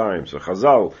of kalaim. So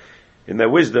Chazal, in their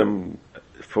wisdom,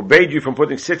 forbade you from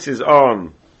putting tzitzis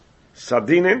on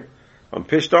sardinin, on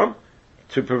pishton,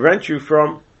 to prevent you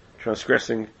from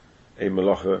transgressing a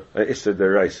malacha, a issa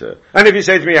deraisa. And if you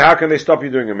say to me, how can they stop you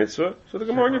doing a mitzvah? So the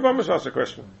Gemara in Yevamos asks a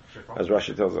question, as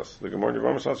Rashi tells us. The Gemara in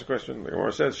Yevamos asks a question. The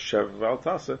Gemara says, Shev al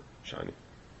tasa, shani.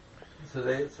 So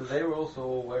they were also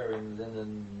all wearing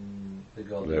linen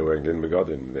begodim. They were wearing linen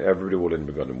begodim. Everybody wore linen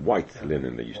begodim. White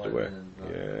linen they used to wear. Linen,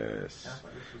 yes.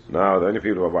 Now the only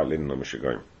people who wear white linen are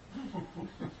Mishagoyim.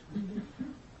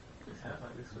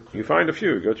 You find a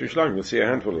few. Go to Islam, you'll see a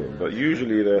handful of them. But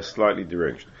usually they're slightly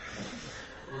deranged.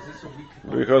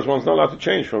 Because one's not allowed to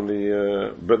change from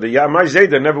the... but my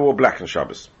Zayda never wore black on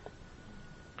Shabbos.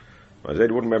 My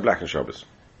Zayda wouldn't wear black on Shabbos.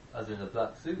 As in a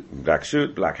black suit? Black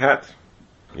suit, black hat.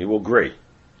 He wore grey.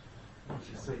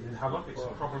 Halachic's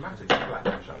problematic. Black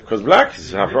on Shabbos. Because black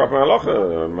is half proper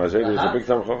halacha. My Zayda is a big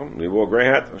time chacham. He wore grey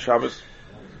hat on Shabbos.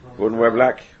 Wouldn't wear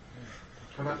black.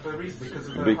 For that reason, because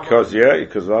of the Because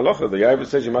of the halacha. The Yavit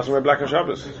says you mustn't wear black on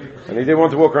Shabbos. And he didn't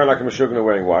want to walk around like a Meshuggah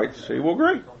wearing white, so he wore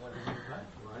grey.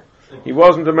 He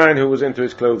wasn't a man who was into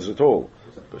his clothes at all.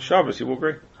 But Shabbos, he wore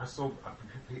grey. I saw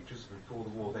pictures before the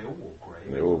war, they all wore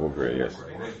grey. They all wore grey, yes.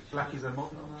 Black is a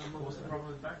modern. What's the problem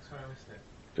with black? Sorry, I missed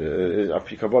it.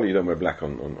 After Kabbalah, you don't wear black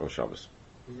on Shabbos.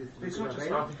 It's not just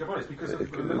after Kabbalah, it's because of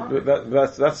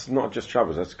the That's not just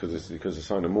Shabbos, that's because it's a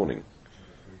sign of mourning.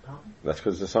 That's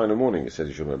because it's a sign of mourning. It says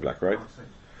you shouldn't wear black, right?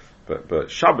 But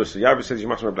Shabbos, the Yavit says you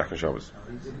mustn't wear black on Shabbos.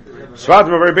 Sfardim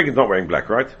are very big in not wearing black,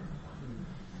 right?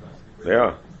 They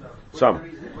are. Some.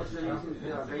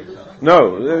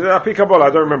 No, Api Kabbalah, I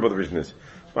don't remember what the reason is.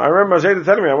 I remember Zayda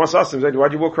telling me, I once asked him, why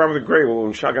do you walk around with a grey? Well,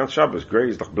 on Shabbos, grey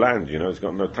is like bland, it's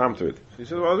got no time to it. He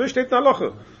said, well, this steht in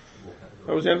halacha.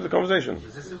 That was the end of the conversation.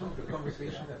 Is this the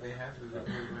conversation that they had with the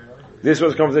This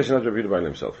was a conversation that Rabbi Yehuda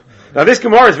himself. Now this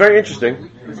Gemara is very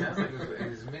interesting.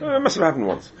 It must have happened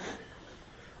once.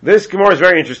 This Gemara is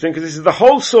very interesting because this is the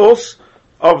whole source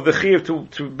of the chiyuv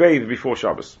to bathe before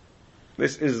Shabbos.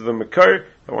 This is the makar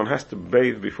that one has to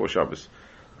bathe before Shabbos.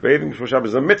 Bathing before Shabbos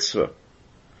is a mitzvah.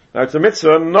 Now it's a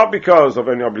mitzvah not because of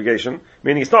any obligation,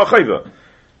 meaning it's not a chayva.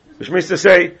 Which means to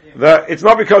say that it's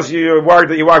not because you're worried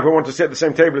that your wife will want to sit at the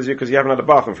same table as you because you haven't had a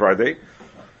bath on Friday.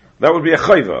 That would be a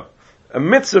chayva. A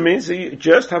mitzvah means that you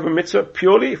just have a mitzvah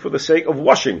purely for the sake of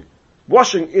washing.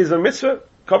 Washing is a mitzvah,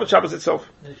 covered Shabbos itself.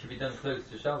 It should be done close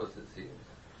to Shabbos, it seems.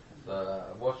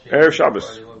 Washing. Erev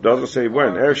Shabbos. Doesn't say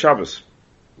when. Erev Shabbos.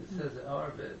 It says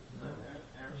Arvid.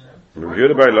 No. Rabbi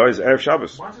Yehuda Bar Eloi is Erev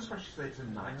Shabbos. Why does Rashi say it's a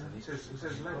night? And he says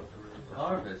late.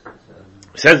 Arvid,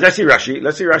 it says, let's see Rashi.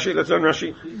 Let's learn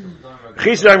Rashi.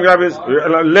 Chisram Shabbos,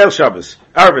 Leil Shabbos.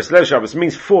 Arvis, Leil Shabbos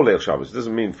means for Leil Shabbos. It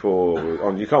doesn't mean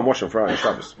you can't wash on Friday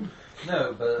Shabbos.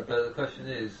 No, but the question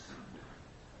is,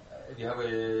 if you have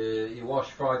you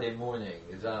wash Friday morning,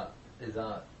 is that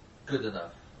good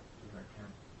enough?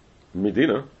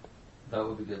 Medina. That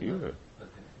would be good enough. Yeah.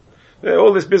 Okay. Yeah,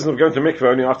 all this business of going to mikveh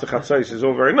only after Chatzos is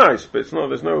all very nice, but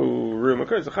there's no real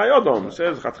makor. It's a Chai Adam. It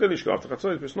says Chatzilish after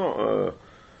Chatzos, but it's not.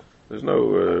 There's no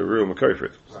real makor for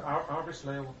it. So Arvis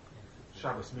Leil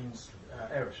Shabbos means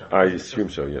Erev Shabbos. I assume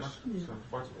so. Yes. So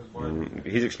why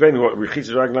He's explaining what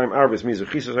Rechitzas Raglaim Arvis means.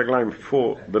 Rechitzas Raglaim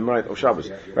for the night of Shabbos.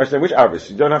 Right, saying which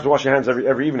Arvis? You don't have to wash your hands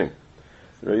every evening.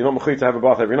 You're not mechuyev to have a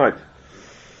bath every night.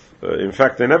 In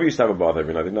fact, they never used to have a bath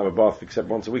every night. They didn't have a bath except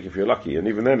once a week if you're lucky. And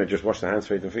even then, they just wash their hands,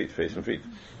 face and feet.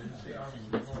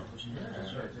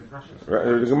 Right,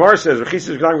 the Gemara says,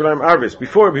 "Rechitzas Raglaim Arvis"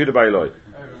 before Yehuda Bar Eloi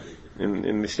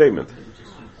in the statement.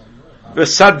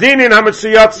 V'sadinin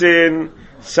hametzuyatzin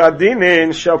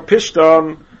sadinin shel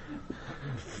pishton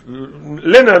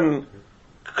linen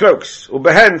cloaks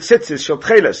ubehen tzitzis shel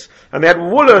tcheles, and they had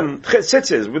woolen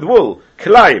tzitzis with wool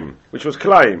klaim, which was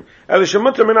klaim.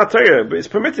 Elishamuta min atayah, but it's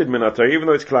permitted min atayah even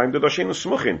though it's klaim. The dashin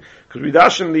smuchin, because we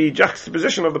dash in the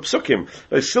juxtaposition of the psukim.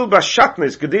 Silba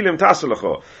shatnes gedilim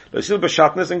taselacho. Silba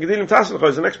shatnes and gedilim taselacho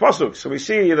is the next pasuk. So we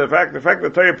see the fact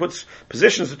that Torah puts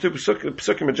positions the two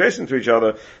psukim adjacent to each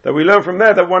other. That we learn from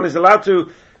there that one is allowed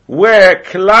to wear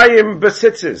klaim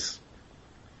besitzes.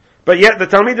 But yet the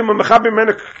Talmidim are mechabim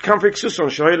mena kamfik suson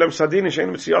shoylem sadin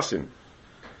shein mitziyasin.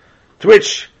 To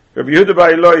which Rabbi Yehuda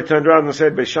Bar Eloi turned around and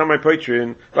said, "Beishamai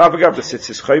poitrin v'avagav the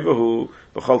sitzis chayvahu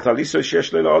v'chol taliso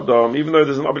sheyesh leil adam." Even though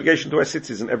there's an obligation to wear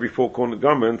sitzis in every four-cornered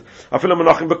garment, afilu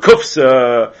menachim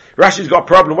b'kufsa. Rashi's got a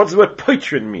problem. What does the word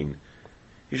poitrin mean?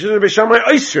 He should say Beishamai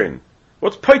oisrin.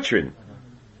 What's poitrin?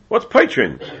 What's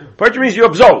poitrin? Poitrin means you're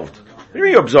absolved. What do you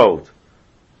mean you're absolved?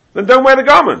 Then don't wear the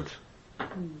garment.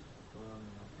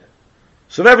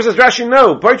 So therefore says Rashi,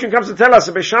 no. Poitrin comes to tell us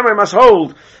that Beis Shammai must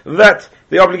hold that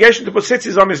the obligation to put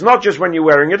tzitzis on is not just when you're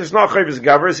wearing it. It's not chayvas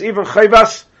gaver. It's even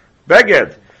chayvas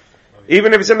beged.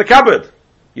 Even if it's in the cupboard.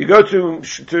 You go to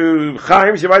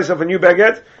Chaim's, you buy yourself a new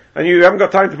beged, and you haven't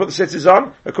got time to put the tzitzis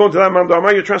on. According to that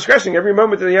mandama, you're transgressing every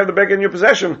moment that you have the beged in your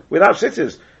possession without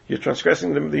tzitzis. You're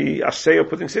transgressing the assay of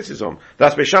putting tzitzis on.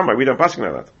 That's Beis Shammai. We don't pass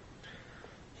like that.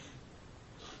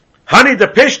 Hani the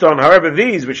pishton, however,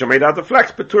 these which are made out of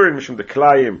flax, peturin mishum the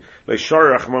klayim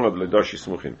leishor rachmanod ledoshi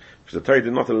smuchin, because the Torah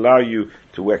did not allow you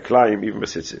to wear klayim even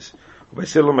besitzis.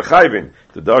 Ubesilul mechayvin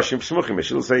the doshim smuchin.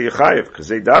 Meshil say yechayev because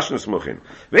they dashin smuchin.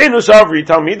 Veinus avri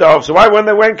talmidav. So why when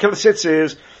they went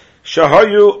sitzis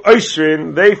shahayu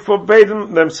oisrin they forbade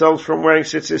themselves from wearing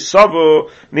sitzis. Savu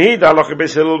nihid halacha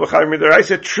besilul b'chayim midor. I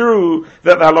said true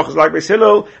that the halacha is like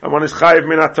besilul and one is chayev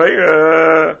min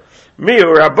atayah.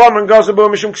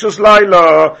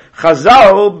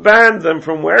 Chazal banned them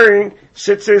from wearing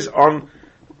tzitzis on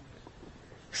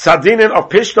Sadinin of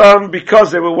Pishtan,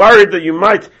 because they were worried that you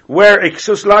might wear a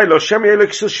ksus lailo, shemiel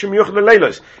ksus shemiyuch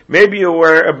leilos. Maybe you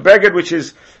wear a beged which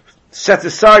is set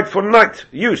aside for night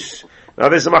use. Now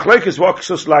there's a machlokes what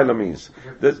ksus lailo means.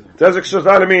 Does a ksus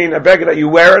lailo mean a beged that you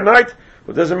wear at night?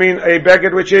 Or does it mean a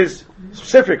beged which is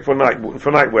specific for night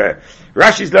wear?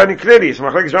 Rashi's learning clearly. It's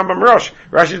machlokes Rambam Rosh.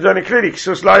 Rashi's learning clearly.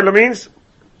 Ksus lailo means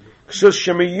ksus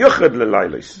shemiyuch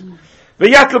leilos.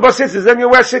 V'yatl basitzes, then you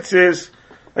wear sitzes.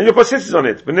 And you put sitzes on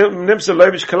it. According to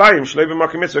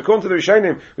the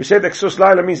Rishonim, we say that ksus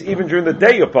laila means even during the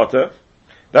day of potter.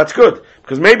 That's good.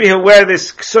 Because maybe he'll wear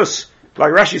this ksus,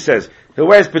 like Rashi says, he'll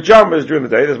wear his pajamas during the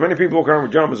day. There's many people walking around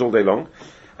with pajamas all day long.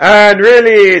 And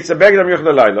really, it's a beged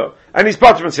yuchad laila. And he's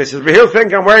potter and sitzes. But he'll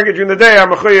think, I'm wearing it during the day,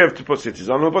 I'm a chayav to put sitzes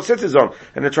on. He'll put sitzes on.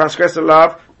 And he'll transgress the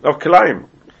law of kalayim.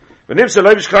 The ksus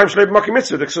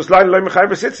laila lo mechayev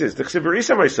b'sitzes. The chsiv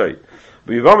b'risa may say.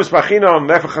 Therefore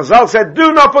Chazal said,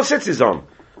 do not put sitzes on.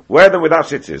 Wear them without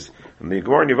sitzes. And the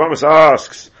Gemara in Yevamis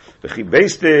asks, V'chi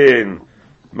beistin,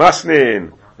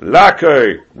 masnin,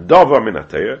 lakoi, dova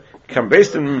minatayah. Can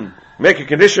beistin make a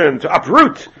condition to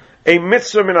uproot a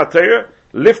mitzvah minatayah,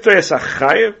 liftay es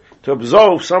achayev, to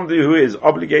absolve somebody who is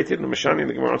obligated? And the Mashani in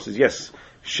the Gemara says, yes,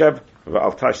 shev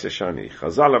v'al taiseh shani.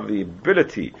 Chazal have the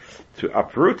ability to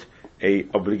uproot a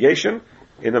obligation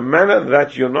in a manner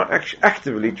that you're not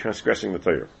actively transgressing the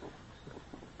Torah.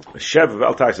 Shev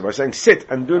v'al taiseh, by saying sit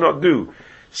and do not do.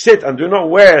 Sit and do not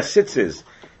wear sitzes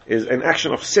is an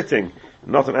action of sitting,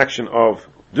 not an action of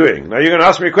doing. Now you're going to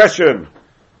ask me a question.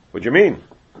 What do you mean?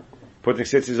 Putting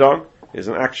sitzes on is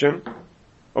an action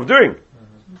of doing.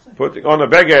 Putting on a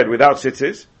beged without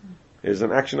sitzes is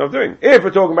an action of doing. If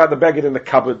we're talking about the beged in the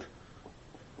cupboard,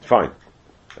 fine.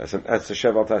 That's a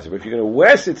shev al taiseh. But if you're going to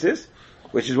wear sitzes,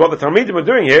 which is what the Talmidim are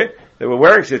doing here, they were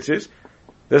wearing sitzes,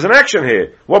 there's an action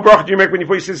here. What bracha do you make when you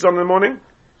put your sitzes on in the morning?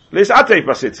 Lis atei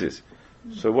sitzes.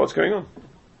 So what's going on?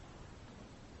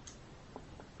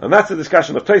 And that's the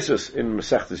discussion of Tosfos in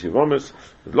Meseches Yevomis,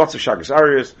 with lots of Shagas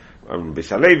Arias,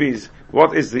 Bisalevis.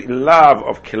 What is the love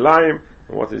of Kilayim,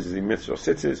 and what is the mitzvah of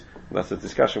sitzes? And that's the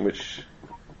discussion which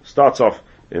starts off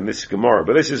in this Gemara.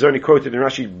 But this is only quoted in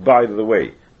Rashi, by the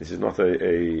way. This is not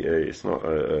it's not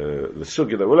the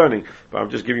sugya that we're learning, but I'm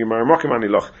just giving you my Ramokim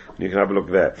Aniloch, and you can have a look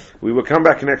there. We will come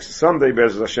back next Sunday,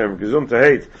 Be'ez Hashem, Gesund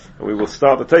Heit, and we will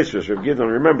start the Tosfos. Reb Gideon,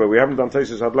 remember, we haven't done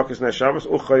Tosfos Hadlokes Ner Shabbos,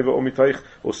 Uchayva, Umiteich,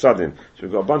 Usadin. So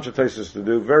we've got a bunch of Tosfos to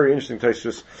do, very interesting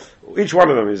Tosfos. Each one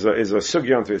of them is a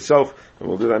sugya unto itself, and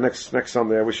we'll do that next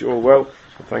Sunday. I wish you all well,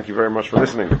 and thank you very much for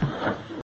listening.